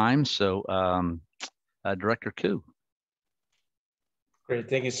that time. So Director Koo. Great,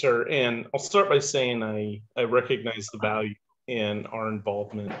 thank you, sir. And I'll start by saying I recognize the value in our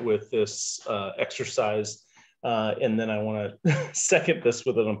involvement with this exercise. And then I want to second this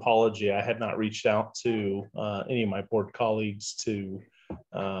with an apology. I had not reached out to any of my board colleagues to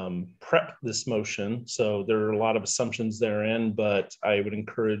prep this motion. So there are a lot of assumptions therein, but I would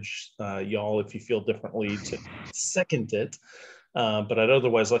encourage y'all, if you feel differently, to second it. But I'd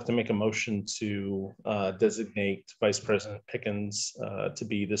otherwise like to make a motion to designate Vice President Pickens to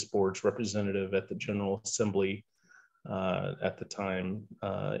be this board's representative at the General Assembly at the time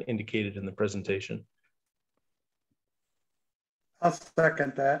indicated in the presentation. I'll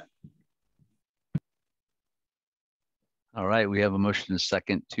second that. All right, we have a motion and a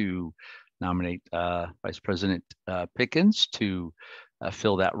second to nominate Vice President Pickens to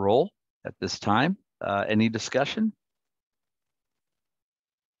fill that role at this time. Any discussion?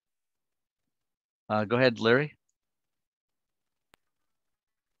 Go ahead, Larry.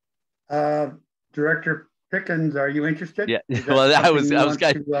 Director Pickens, are you interested? Yeah, well, I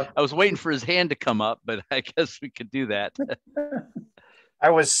was waiting for his hand to come up, but I guess we could do that. I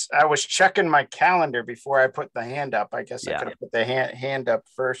was checking my calendar before I put the hand up. I guess I could have put the hand up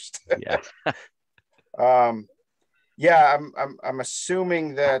first. Yeah. Yeah, I'm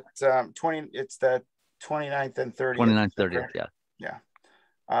assuming that it's the 29th and 30th. 29th, 30th, yeah. Yeah.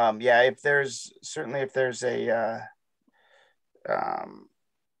 Yeah, if there's a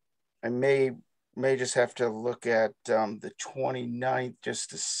I may just have to look at the 29th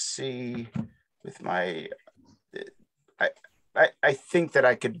just to see with my I think that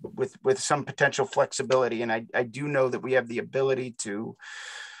I could with some potential flexibility, and I do know that we have the ability to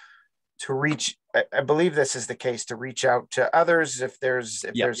reach, I believe this is the case, to reach out to others if there's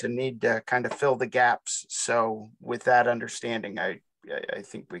a need to kind of fill the gaps. So with that understanding, I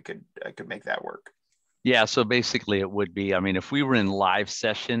think I could make that work. Yeah, so basically it would be, I mean, if we were in live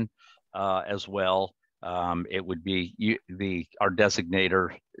session as well, it would be our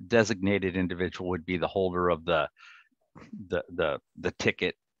designated individual would be the holder of the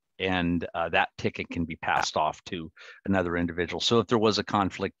ticket, and that ticket can be passed off to another individual. So if there was a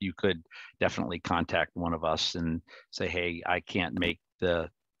conflict, you could definitely contact one of us and say, hey, I can't make the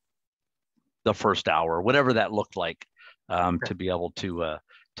first hour, whatever that looked like, to be able to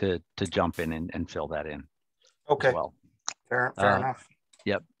jump in and fill that in. Okay. Well, fair enough.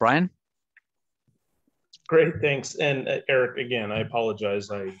 Yep. Brian? Great, thanks. And Eric, again, I apologize.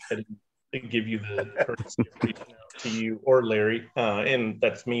 I didn't give you the courtesy of reaching out to you or Larry, and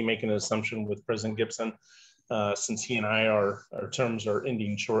that's me making an assumption with President Gibson, since he and I our terms are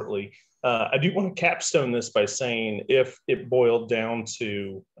ending shortly. I do want to capstone this by saying, if it boiled down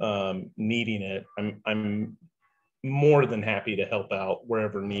to needing it, I'm more than happy to help out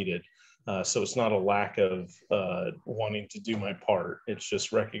wherever needed. So it's not a lack of wanting to do my part. It's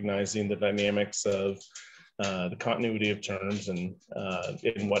just recognizing the dynamics of the continuity of terms and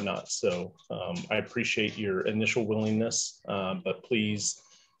whatnot. So I appreciate your initial willingness, but please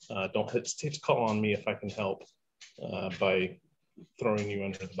don't hesitate to call on me if I can help by throwing you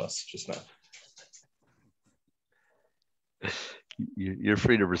under the bus just now. You're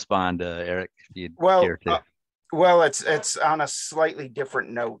free to respond, Eric, if you'd care to. Well, it's on a slightly different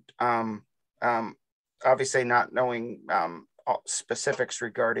note. Obviously, not knowing specifics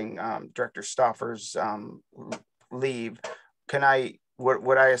regarding Director Stauffer's leave,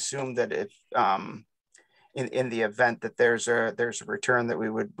 would I assume that if in the event that there's a return, that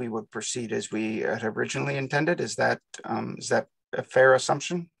we would proceed as we had originally intended? Is that a fair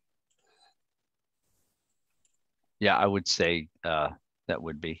assumption? Yeah, I would say that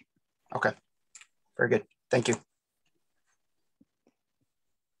would be. Okay, very good. Thank you.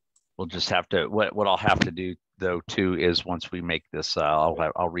 We'll just have to, what I'll have to do though too is, once we make this,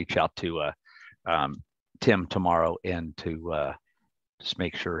 I'll reach out to Tim tomorrow and to just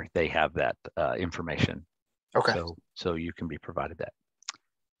make sure they have that information. Okay. So you can be provided that.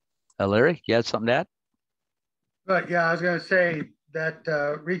 Larry, you had something to add? But yeah, I was going to say that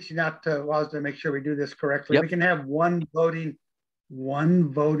reaching out to WASDA to make sure we do this correctly. Yep. We can have one voting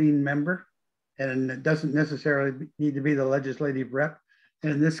member, and it doesn't necessarily need to be the legislative rep.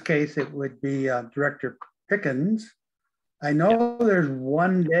 And in this case, it would be Director Pickens. I know there's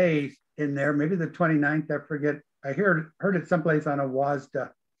one day in there, maybe the 29th, I forget. I heard it someplace on a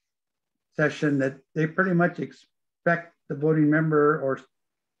WASDA session that they pretty much expect the voting member or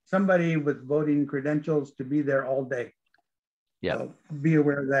somebody with voting credentials to be there all day. Yeah. So be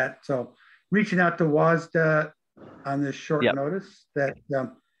aware of that. So reaching out to WASDA on this short notice, that,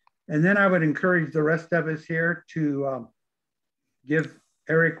 and then I would encourage the rest of us here to give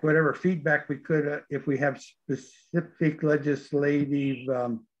Eric whatever feedback we could if we have specific legislative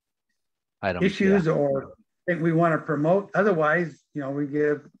issues or think we want to promote. Otherwise, we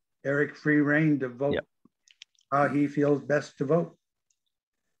give Eric free rein to vote how he feels best to vote.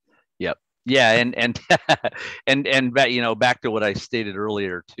 Yep. Yeah, and back to what I stated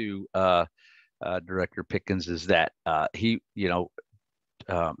earlier to Director Pickens is that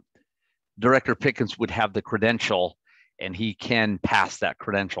Director Pickens would have the credential, and he can pass that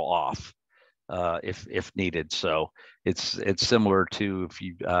credential off if needed. So it's similar to if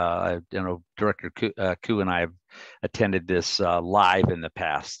Director Koo and I have attended this live in the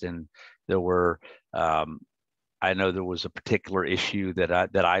past, and there were I know there was a particular issue that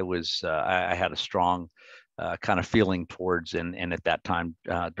I had a strong kind of feeling towards, and at that time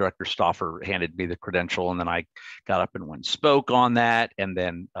Director Stauffer handed me the credential, and then I got up and went and spoke on that, and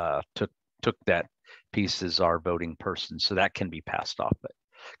then took that piece as our voting person, so that can be passed off. But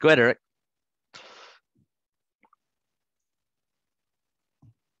go ahead, Eric.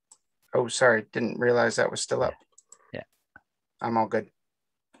 Oh, sorry, didn't realize that was still up. Yeah, I'm all good.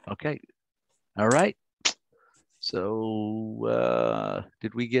 Okay, all right. So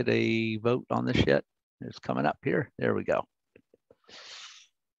did we get a vote on this yet? It's coming up here. There we go.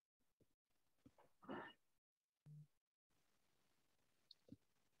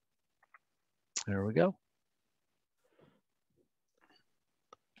 There we go.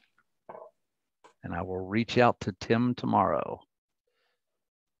 And I will reach out to Tim tomorrow.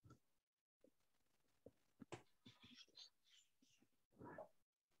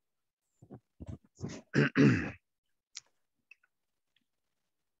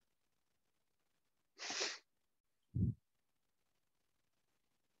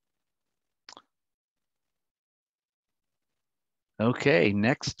 Okay,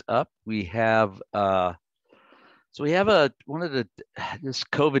 next up we have so we have this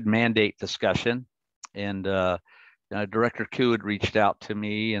COVID mandate discussion, and Director Koo had reached out to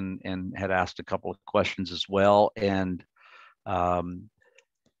me and had asked a couple of questions as well, and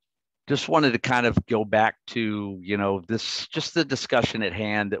just wanted to kind of go back to just the discussion at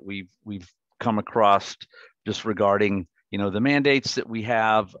hand that we've come across just regarding the mandates that we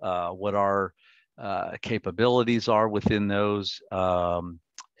have, what our capabilities are within those, and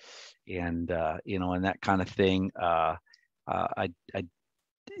that kind of thing. I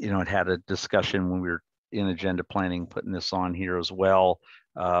had a discussion when we were in agenda planning, putting this on here as well,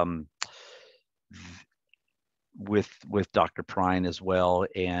 with Dr. Prine as well,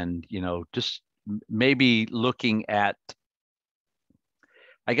 and just maybe looking at,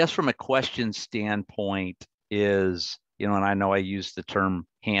 I guess from a question standpoint is, and I know I used the term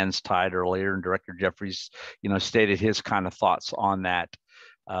hands tied earlier, and Director Jeffries, stated his kind of thoughts on that.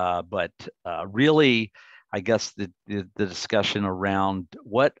 But really, I guess the discussion around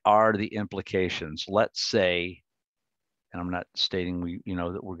what are the implications, let's say, and I'm not stating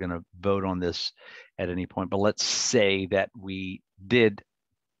that we're going to vote on this at any point, but let's say that we did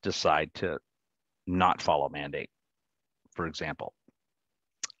decide to not follow mandate, for example.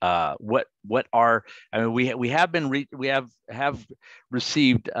 What are, I mean, we have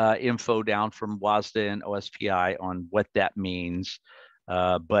received info down from WASDA and OSPI on what that means,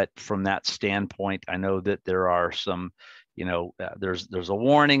 but from that standpoint, I know that there are some, there's a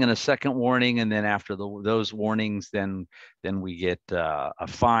warning and a second warning, and then after those warnings, then we get a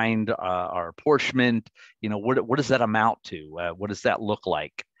fine, or apportionment. What does that amount to? What does that look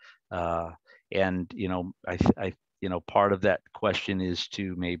like? And I part of that question is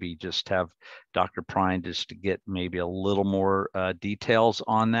to maybe just have Dr. Prine just to get maybe a little more details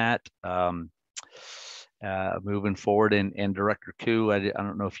on that moving forward. And Director Koo, I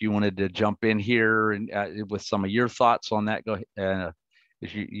don't know if you wanted to jump in here and with some of your thoughts on that. Go ahead.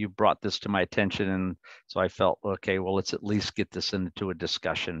 You brought this to my attention, and so I felt, okay, well, let's at least get this into a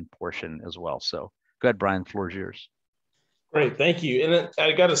discussion portion as well. So go ahead, Brian, the floor is yours. Great, thank you. And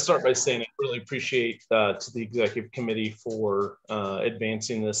I got to start by saying I really appreciate to the executive committee for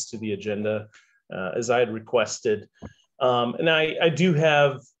advancing this to the agenda as I had requested. And I do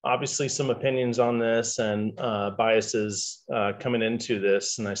have obviously some opinions on this and biases coming into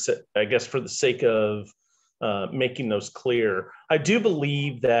this. And I guess for the sake of making those clear, I do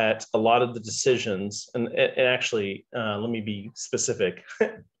believe that a lot of the decisions, and actually, let me be specific,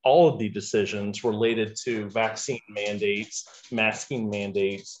 all of the decisions related to vaccine mandates, masking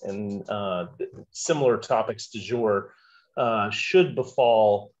mandates, and similar topics du jour should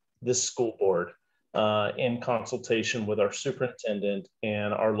befall this school board in consultation with our superintendent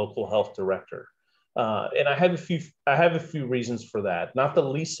and our local health director. And I have a few reasons for that, not the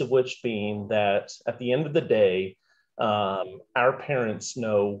least of which being that at the end of the day, our parents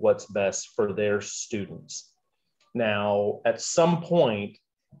know what's best for their students. Now, at some point,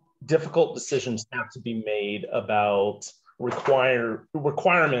 difficult decisions have to be made about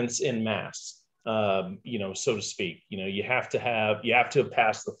requirements in masks, so to speak. You have to have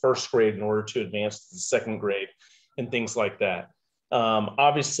passed the first grade in order to advance to the second grade and things like that.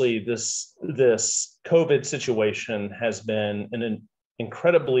 Obviously, this COVID situation has been an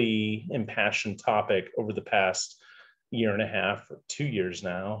incredibly impassioned topic over the past year and a half or 2 years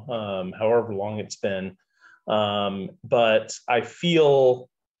now, however long it's been. But I feel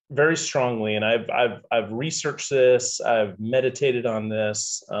very strongly, and I've researched this, I've meditated on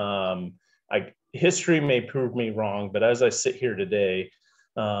this. History may prove me wrong, but as I sit here today,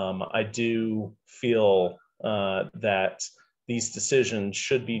 I do feel that these decisions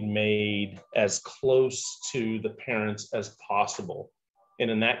should be made as close to the parents as possible.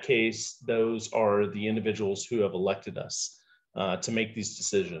 And in that case, those are the individuals who have elected us to make these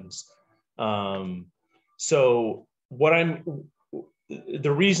decisions. So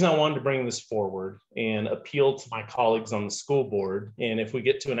the reason I wanted to bring this forward and appeal to my colleagues on the school board, and if we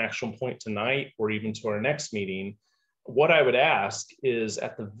get to an action point tonight or even to our next meeting, what I would ask is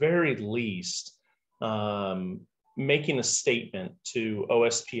at the very least, making a statement to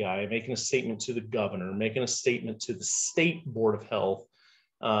OSPI, making a statement to the governor, making a statement to the state board of health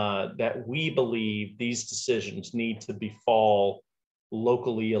that we believe these decisions need to befall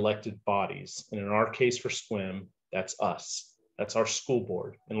locally elected bodies. And in our case for SQUIM, that's us. That's our school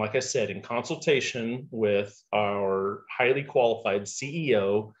board. And like I said, in consultation with our highly qualified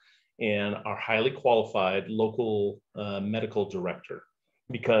CEO and our highly qualified local medical director.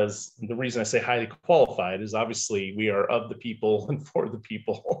 Because the reason I say highly qualified is obviously we are of the people and for the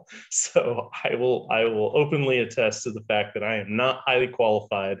people. So I will openly attest to the fact that I am not highly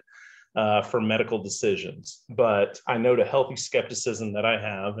qualified for medical decisions, but I know the healthy skepticism that I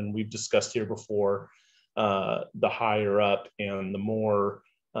have, and we've discussed here before, the higher up and the more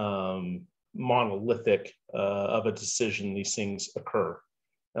monolithic of a decision these things occur.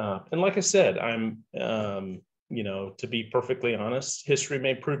 And like I said, I'm, you know, to be perfectly honest, history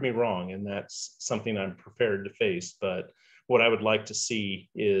may prove me wrong, and that's something I'm prepared to face. But what I would like to see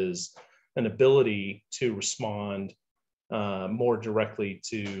is an ability to respond more directly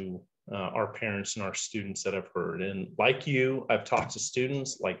to our parents and our students that I've heard. And like you, I've talked to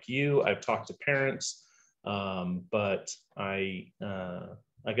students. Like you, I've talked to parents. But I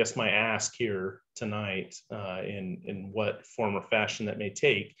guess my ask here tonight, in what form or fashion that may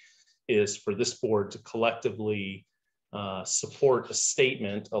take, is for this board to collectively support a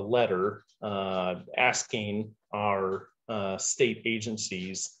statement, a letter, asking our state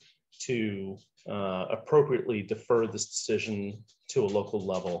agencies to appropriately defer this decision to a local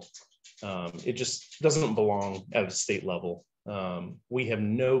level. It just doesn't belong at a state level. We have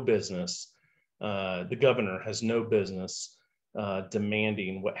no business, the governor has no business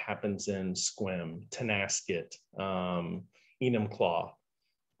demanding what happens in SQUIM, Tenasket, Enumclaw,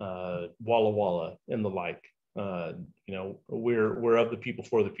 Walla Walla, and the like. You know, we're of the people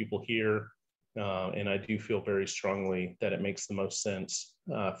for the people here, and I do feel very strongly that it makes the most sense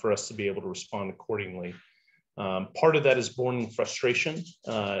for us to be able to respond accordingly. Part of that is born in frustration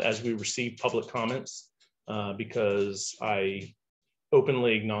as we receive public comments, because I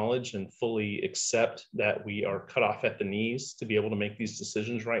openly acknowledge and fully accept that we are cut off at the knees to be able to make these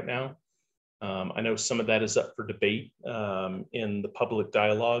decisions right now. I know some of that is up for debate in the public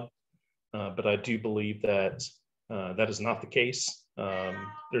dialogue, but I do believe that that is not the case.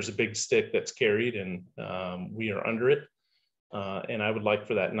 There's a big stick that's carried, and we are under it. And I would like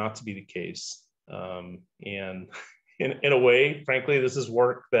for that not to be the case. And in a way, frankly, this is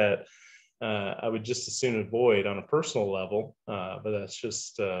work that I would just as soon avoid on a personal level, but that's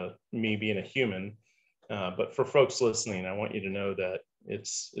just me being a human. But for folks listening, I want you to know that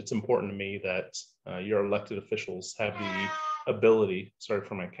it's important to me that your elected officials have the ability, sorry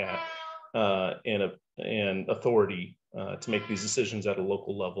for my cat, and authority to make these decisions at a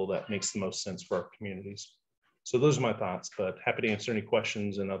local level that makes the most sense for our communities. So those are my thoughts, but happy to answer any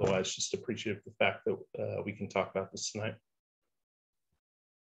questions, and otherwise just appreciative of the fact that we can talk about this tonight.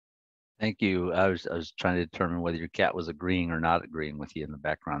 Thank you. I was trying to determine whether your cat was agreeing or not agreeing with you in the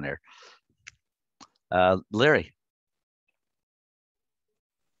background there. Larry.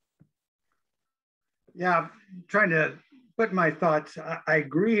 Yeah, I'm trying to put my thoughts. I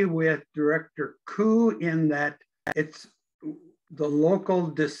agree with Director Koo in that it's the local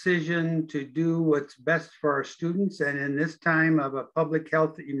decision to do what's best for our students. And in this time of a public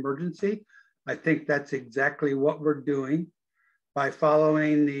health emergency, I think that's exactly what we're doing by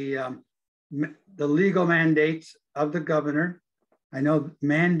following the legal mandates of the governor. I know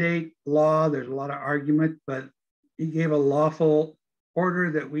mandate law, there's a lot of argument, but he gave a lawful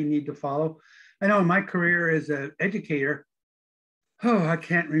order that we need to follow. I know in my career as an educator, I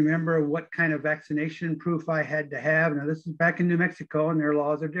can't remember what kind of vaccination proof I had to have. Now, this is back in New Mexico, and their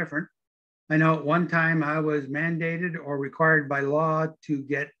laws are different. I know at one time I was mandated or required by law to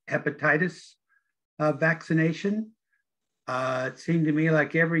get hepatitis vaccination. It seemed to me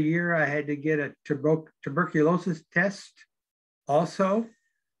like every year I had to get a tuberculosis test also,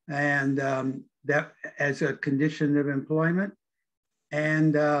 and that as a condition of employment.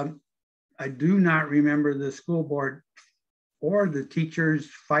 And I do not remember the school board or the teachers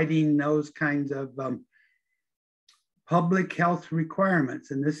fighting those kinds of public health requirements.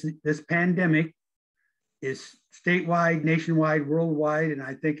 And this pandemic is statewide, nationwide, worldwide, and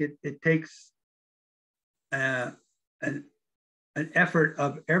I think it takes an effort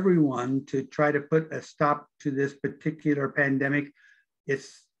of everyone to try to put a stop to this particular pandemic.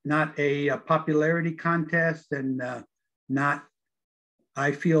 It's not a popularity contest, and not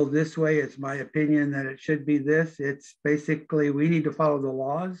I feel this way, it's my opinion that it should be this. It's basically, we need to follow the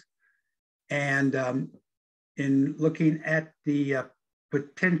laws. And in looking at the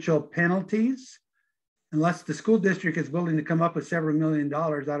potential penalties, unless the school district is willing to come up with several $1 million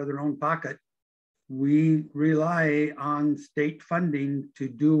out of their own pocket, we rely on state funding to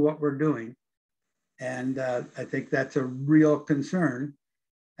do what we're doing. And I think that's a real concern.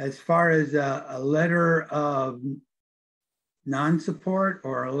 As far as a letter of non-support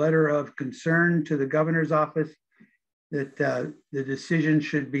or a letter of concern to the governor's office that the decision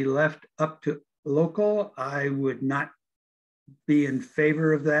should be left up to local, I would not be in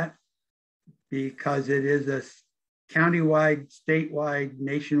favor of that, because it is a countywide, statewide,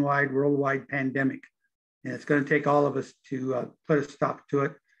 nationwide, worldwide pandemic. And it's going to take all of us to put a stop to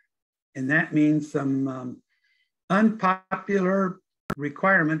it. And that means some unpopular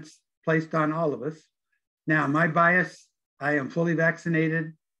requirements placed on all of us. Now, my bias, I am fully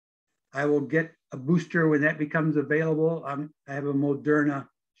vaccinated. I will get a booster when that becomes available. I have a Moderna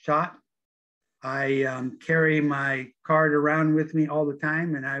shot. I carry my card around with me all the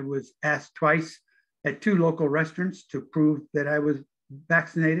time, and I was asked twice at 2 local restaurants to prove that I was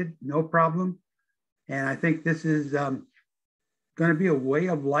vaccinated, no problem. And I think this is going to be a way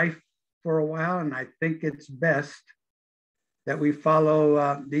of life for a while, and I think it's best that we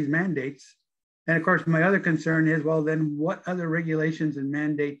follow these mandates. And of course, my other concern is, well, then what other regulations and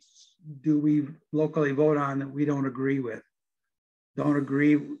mandates do we locally vote on that we don't agree with? Don't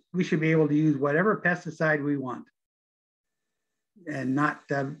agree. We should be able to use whatever pesticide we want and not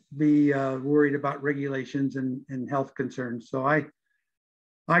be worried about regulations and health concerns. So I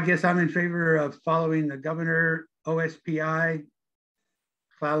guess I'm in favor of following the governor, OSPI,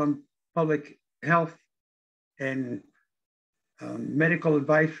 Clallam Public Health, and medical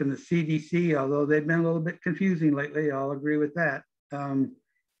advice from the CDC, although they've been a little bit confusing lately. I'll agree with that.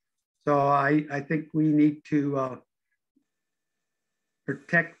 So I think we need to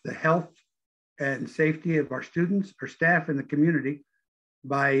protect the health and safety of our students, our staff, and the community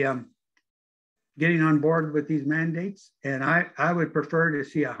by getting on board with these mandates. And I would prefer to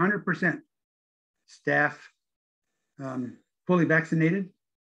see 100% staff fully vaccinated.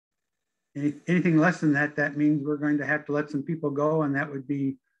 Anything less than that, that means we're going to have to let some people go, and that would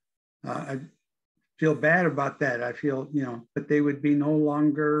be, I feel bad about that. I feel, but they would be no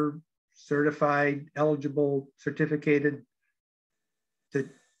longer certified, eligible, certificated to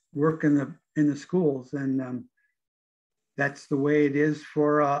work in the schools. And that's the way it is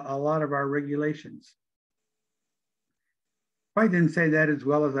for a lot of our regulations. I didn't say that as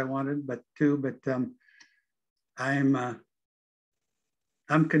well as I wanted, but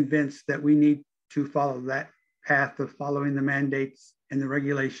I'm convinced that we need to follow that path of following the mandates and the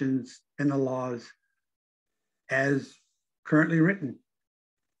regulations and the laws as currently written.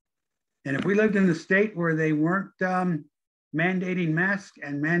 And if we lived in a state where they weren't mandating masks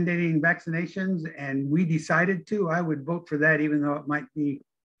and mandating vaccinations and we decided to, I would vote for that, even though it might be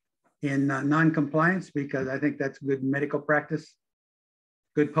in non-compliance, because I think that's good medical practice,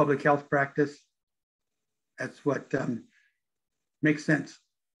 good public health practice. That's what makes sense.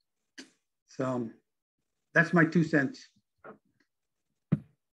 So that's my 2 cents.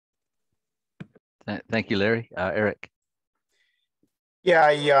 Thank you, Larry. Eric.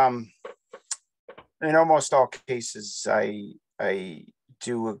 Yeah, in almost all cases, I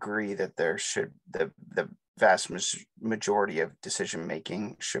do agree that there should the vast majority of decision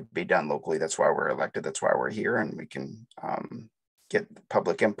making should be done locally. That's why we're elected. That's why we're here, and we can get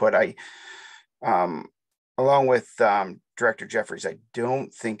public input. Along with Director Jeffries, I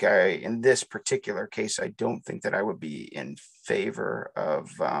don't think in this particular case, I don't think that I would be in favor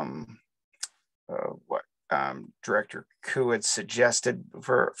of what Director Koo had suggested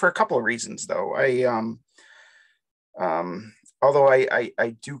for a couple of reasons, though. Although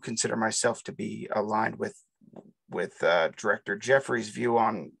I do consider myself to be aligned with Director Jeffries' view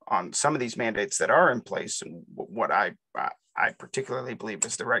on some of these mandates that are in place and what I particularly believe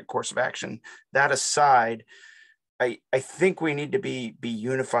is the right course of action. That aside, I think we need to be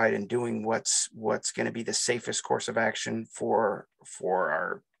unified in doing what's going to be the safest course of action for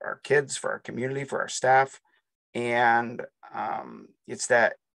our kids, for our community, for our staff. And it's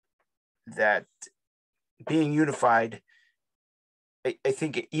that being unified, I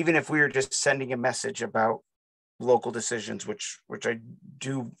think even if we are just sending a message about local decisions, which I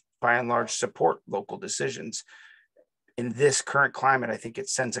do by and large support local decisions, in this current climate, I think it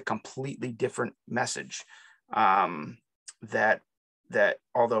sends a completely different message. That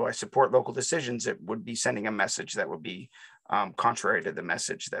although I support local decisions, it would be sending a message that would be contrary to the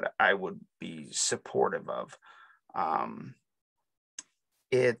message that I would be supportive of.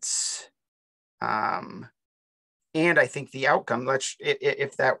 And I think the outcome,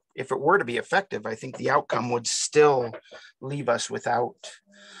 if it were to be effective, I think the outcome would still leave us without.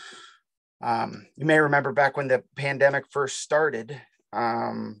 You may remember back when the pandemic first started,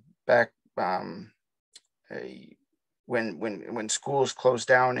 back when schools closed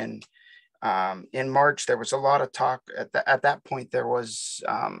down in March, there was a lot of talk at that point. There was,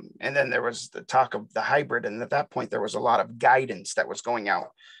 and then there was the talk of the hybrid, and at that point there was a lot of guidance that was going out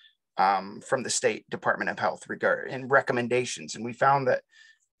from the State Department of Health regarding recommendations, and we found that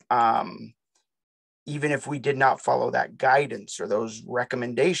even if we did not follow that guidance or those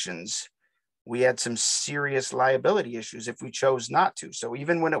recommendations, we had some serious liability issues if we chose not to. So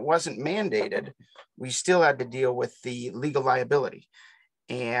even when it wasn't mandated, we still had to deal with the legal liability.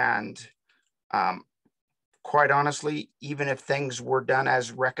 And quite honestly, even if things were done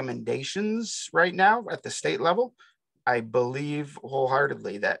as recommendations right now at the state level, I believe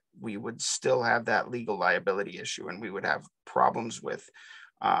wholeheartedly that we would still have that legal liability issue, and we would have problems with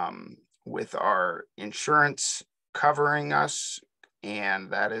our insurance covering us. And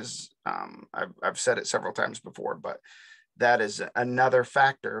that is, I've said it several times before, but that is another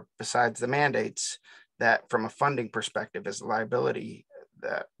factor besides the mandates that from a funding perspective is a liability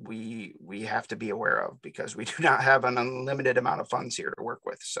that we have to be aware of, because we do not have an unlimited amount of funds here to work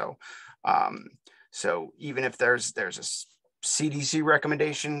with. So, so even if there's a CDC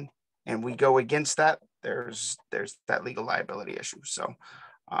recommendation and we go against that, there's that legal liability issue. So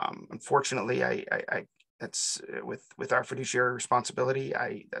unfortunately, I that's with our fiduciary responsibility,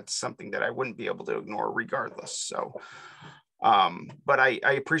 that's something that I wouldn't be able to ignore regardless. So, but I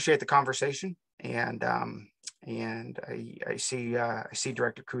appreciate the conversation, and I see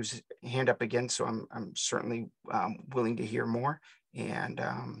Director Cruz hand up again, so I'm certainly willing to hear more. And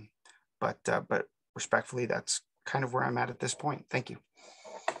but respectfully, that's kind of where I'm at this point. Thank you.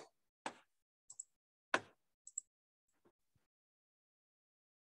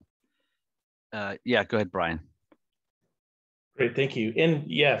 Yeah, go ahead, Brian. Great, thank you. And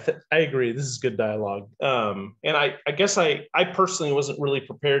yeah, I agree. This is good dialogue. And I guess I personally wasn't really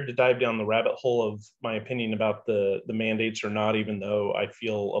prepared to dive down the rabbit hole of my opinion about the mandates or not, even though I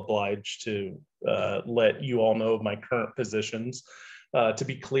feel obliged to let you all know of my current positions. To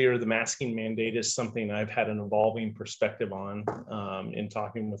be clear, the masking mandate is something I've had an evolving perspective on in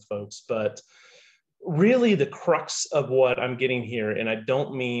talking with folks, but really the crux of what I'm getting here, and I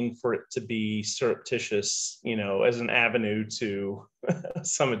don't mean for it to be surreptitious, you know, as an avenue to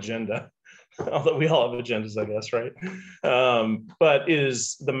some agenda, although we all have agendas, I guess, right? But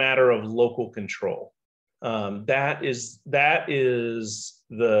is the matter of local control. That is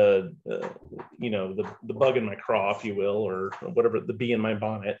the you know, the bug in my craw, if you will, or whatever, the bee in my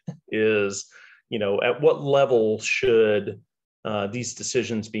bonnet is, you know, at what level should these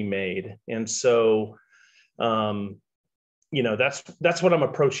decisions be made. And so, you know, that's what I'm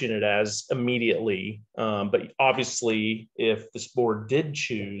approaching it as immediately. But obviously, if this board did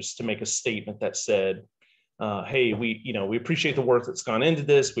choose to make a statement that said, hey, we appreciate the work that's gone into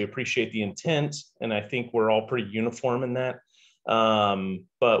this, we appreciate the intent, and I think we're all pretty uniform in that.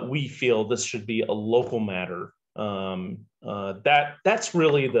 But we feel this should be a local matter. That's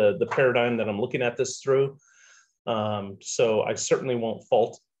really the paradigm that I'm looking at this through. So I certainly won't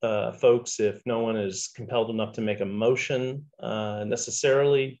fault folks if no one is compelled enough to make a motion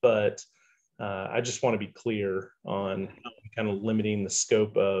necessarily, but I just want to be clear on kind of limiting the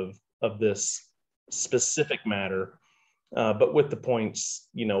scope of this specific matter, but with the points,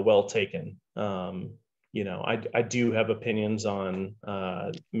 you know, well taken. You know, I do have opinions on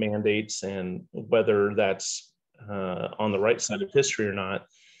mandates and whether that's on the right side of history or not.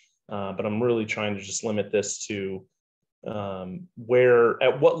 But I'm really trying to just limit this to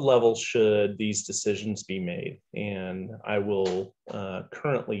at what level should these decisions be made? And I will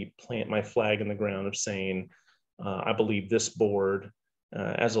currently plant my flag in the ground of saying, I believe this board,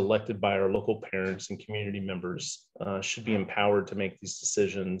 as elected by our local parents and community members, should be empowered to make these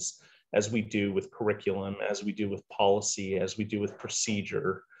decisions, as we do with curriculum, as we do with policy, as we do with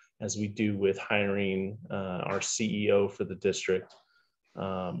procedure, as we do with hiring our CEO for the district.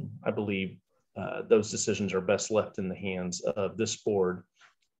 I believe those decisions are best left in the hands of this board.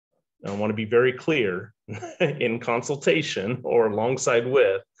 I want to be very clear, in consultation or alongside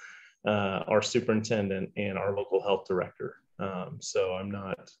with our superintendent and our local health director. So I'm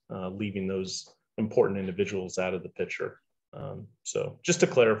not leaving those important individuals out of the picture. So just to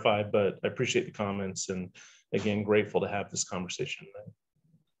clarify, but I appreciate the comments, and again, grateful to have this conversation today.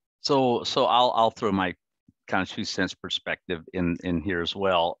 So I'll throw my kind of 2 cents perspective in here as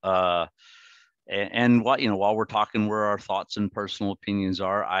well. And what, you know, while we're talking where our thoughts and personal opinions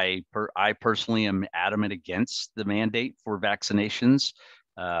are, I personally am adamant against the mandate for vaccinations.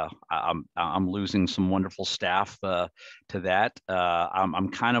 I'm losing some wonderful staff to that. I'm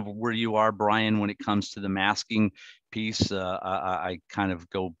kind of where you are, Brian, when it comes to the masking piece. I kind of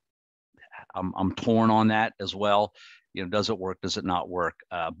go I'm torn on that as well. You know, does it work? Does it not work?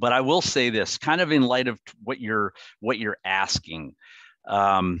 But I will say this, kind of in light of what you're asking,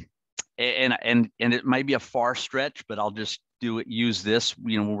 and it might be a far stretch, but I'll just use this.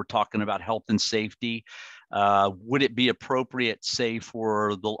 You know, when we're talking about health and safety, would it be appropriate, say,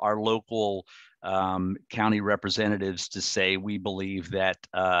 for our local county representatives to say we believe that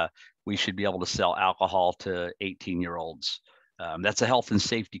we should be able to sell alcohol to 18-year-olds? That's a health and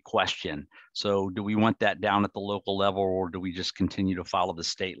safety question. So do we want that down at the local level, or do we just continue to follow the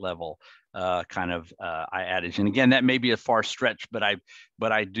state level kind of adage? And again, that may be a far stretch, but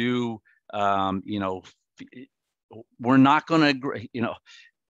I do, you know, we're not going to agree. You know,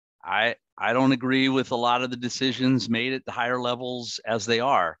 I don't agree with a lot of the decisions made at the higher levels as they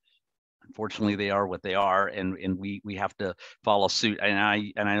are. Unfortunately, they are what they are, and we have to follow suit. And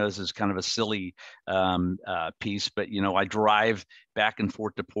I know this is kind of a silly piece, but you know, I drive back and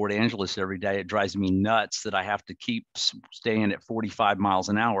forth to Port Angeles every day. It drives me nuts that I have to keep staying at 45 miles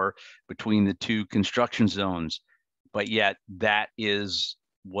an hour between the two construction zones, but yet that is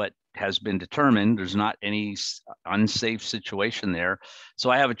what has been determined. There's not any unsafe situation there, so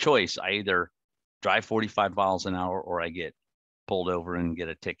I have a choice. I either drive 45 miles an hour, or I get pulled over and get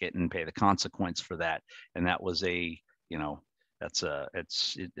a ticket and pay the consequence for that. And that was a, you know, it's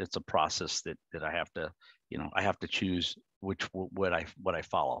a process that I have to, you know, I have to choose what I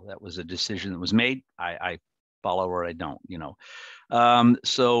follow. That was a decision that was made. I follow or I don't, you know.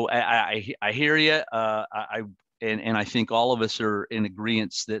 So I hear you. And I think all of us are in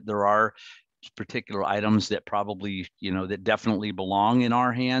agreement that there are particular items that probably, you know, that definitely belong in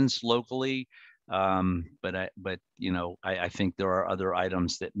our hands locally. But you know, I think there are other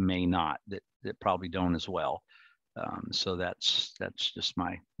items that may not, that probably don't as well. So that's just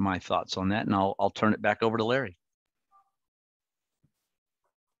my thoughts on that, and I'll turn it back over to Larry.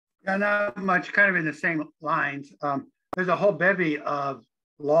 Yeah, not much, kind of in the same lines. There's a whole bevy of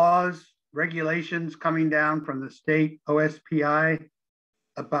laws, regulations coming down from the state OSPI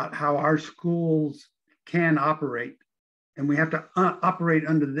about how our schools can operate. And we have to operate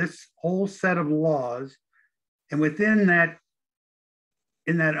under this whole set of laws. And within that,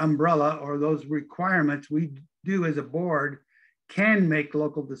 in that umbrella or those requirements, we do as a board can make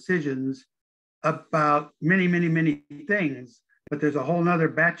local decisions about many, many, many things. But there's a whole nother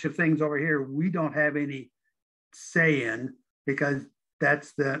batch of things over here we don't have any say in, because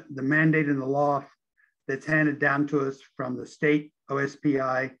that's the mandate in the law that's handed down to us from the state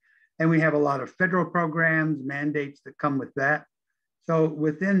OSPI. And we have a lot of federal programs, mandates that come with that. So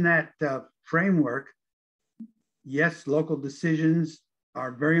within that framework, yes, local decisions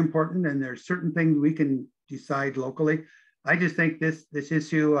are very important, and there's certain things we can decide locally. I just think this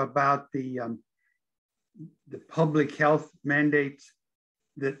issue about the public health mandates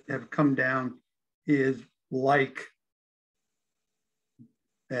that have come down is like,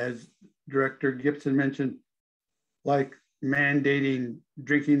 as Director Gibson mentioned, like mandating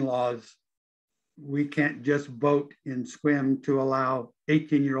drinking laws. We can't just vote in SQUIM to allow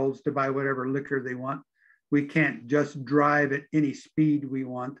 18-year-olds to buy whatever liquor they want. We can't just drive at any speed we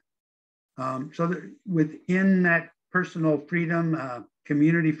want. So that within that personal freedom,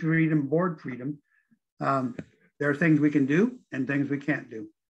 community freedom, board freedom, there are things we can do and things we can't do.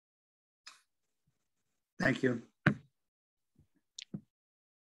 Thank you.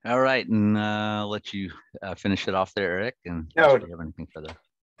 All right, and I'll let you finish it off there, Eric. And no, do you have anything further?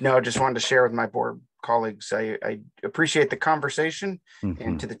 No, just wanted to share with my board colleagues. I appreciate the conversation,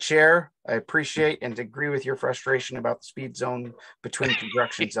 and to the chair, I appreciate and agree with your frustration about the speed zone between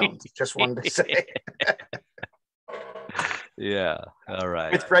construction zones. Just wanted to say. Yeah. All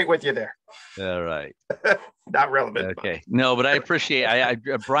right. It's right with you there. All right. Not relevant. Okay. No, but I appreciate.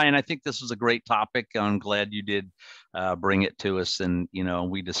 Brian, I think this was a great topic. I'm glad you did bring it to us, and you know,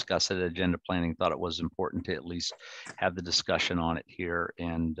 we discussed it at agenda planning. Thought it was important to at least have the discussion on it here,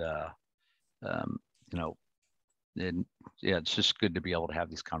 and you know, and yeah, it's just good to be able to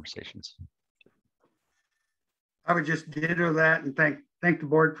have these conversations. I would just ditto that and thank the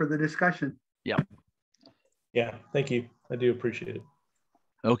board for the discussion. Yep. Yeah, thank you. I do appreciate it.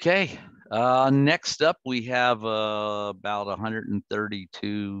 Okay. Next up, we have about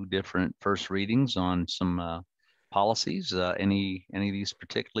 132 different first readings on some policies. Any of these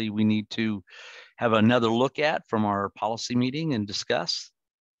particularly we need to have another look at from our policy meeting and discuss?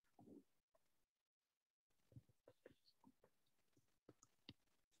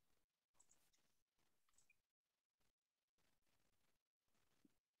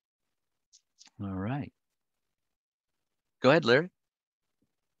 All right. Go ahead, Larry.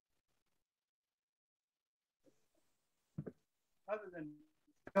 Other than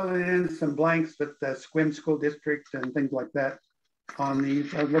filling in some blanks with the SQUIM school district and things like that on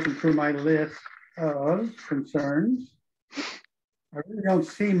these. I was looking through my list of concerns. I really don't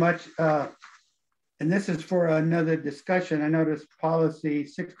see much, and this is for another discussion. I noticed policy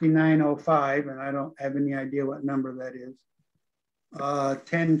 6905, and I don't have any idea what number that is.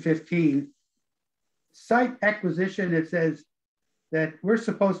 1015. Site acquisition, it says that we're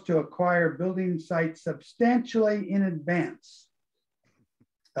supposed to acquire building sites substantially in advance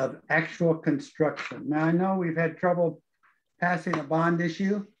of actual construction. Now, I know we've had trouble passing a bond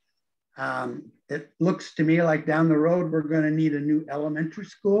issue. It looks to me like down the road, we're going to need a new elementary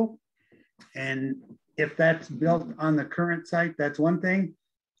school. And if that's built on the current site, that's one thing.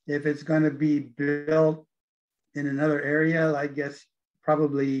 If it's going to be built in another area, I guess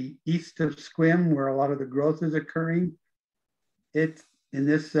probably east of SQUIM, where a lot of the growth is occurring, it's in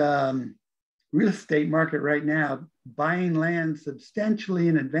this real estate market right now, buying land substantially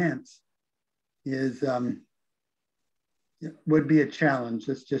in advance is would be a challenge.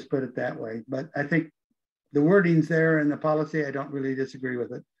 Let's just put it that way. But I think the wording's there in the policy. I don't really disagree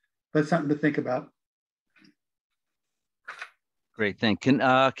with it, but something to think about. Great, thank you.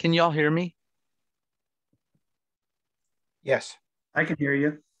 Can y'all hear me? Yes. I can hear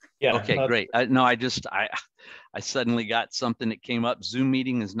you. Yeah. Okay, great. No, I suddenly got something that came up. Zoom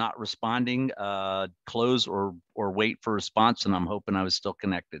meeting is not responding. Close or wait for response, and I'm hoping I was still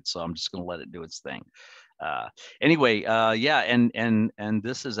connected. So I'm just going to let it do its thing. Anyway, yeah, and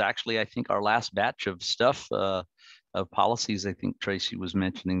this is actually, I think, our last batch of stuff of policies. I think Tracy was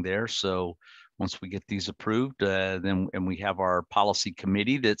mentioning there. So once we get these approved, then and we have our policy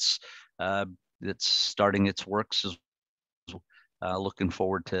committee that's starting its works as looking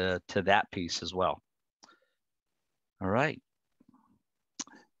forward to that piece as well. All right.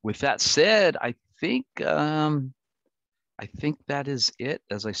 With that said, I think that is it.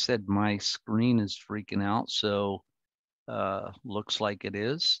 As I said, my screen is freaking out, so looks like it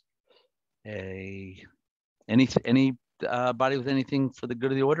is. Anybody with anything for the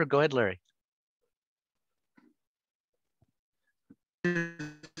good of the order? Go ahead, Larry.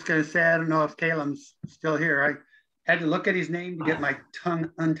 Just gonna say, I don't know if Caleb's still here. I had to look at his name to get my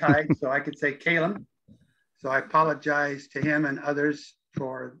tongue untied so I could say Caleb. So I apologize to him and others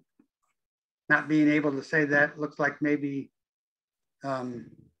for not being able to say that. Looks like maybe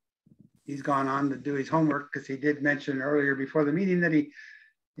he's gone on to do his homework, because he did mention earlier before the meeting that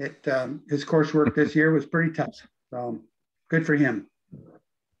his coursework this year was pretty tough. So good for him.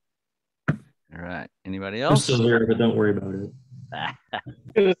 All right. Anybody I'm else? still here, but don't worry about it. I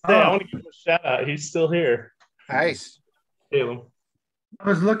want to give him a shout out. He's still here. Nice. Caleb. I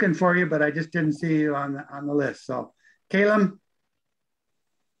was looking for you, but I just didn't see you on the list. So, Caleb,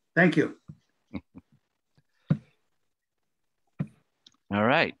 thank you. All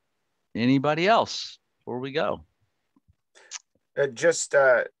right. Anybody else before we go? Just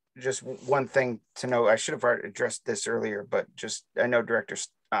one thing to know. I should have already addressed this earlier, but I know Director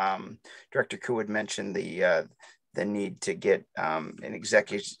Koo had mentioned the need to get an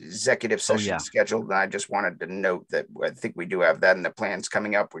executive session scheduled. And I just wanted to note that I think we do have that in the plans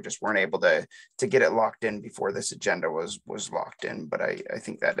coming up. We just weren't able to get it locked in before this agenda was locked in. But I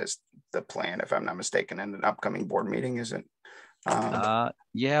think that is the plan, if I'm not mistaken, in an upcoming board meeting, isn't?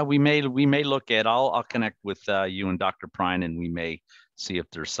 Yeah, we may look at. I'll connect with you and Dr. Prine, and we may see if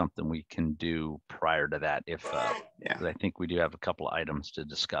there's something we can do prior to that. If I think we do have a couple of items to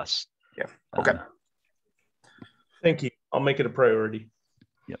discuss. Yeah. Okay. Thank you. I'll make it a priority.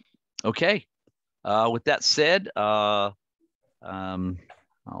 Yep. Okay. With that said, I'll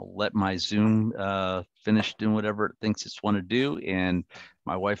let my Zoom finish doing whatever it thinks it's want to do. And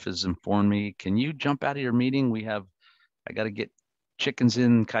my wife has informed me, can you jump out of your meeting? I got to get chickens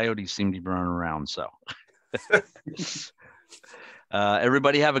in. Coyotes seem to be running around. So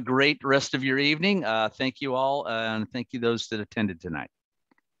everybody have a great rest of your evening. Thank you all. And thank you those that attended tonight.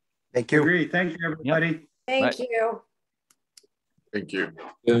 Thank you. Agree. Thank you, everybody. Yep. Thank you. Thank you.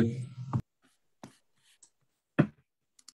 Good.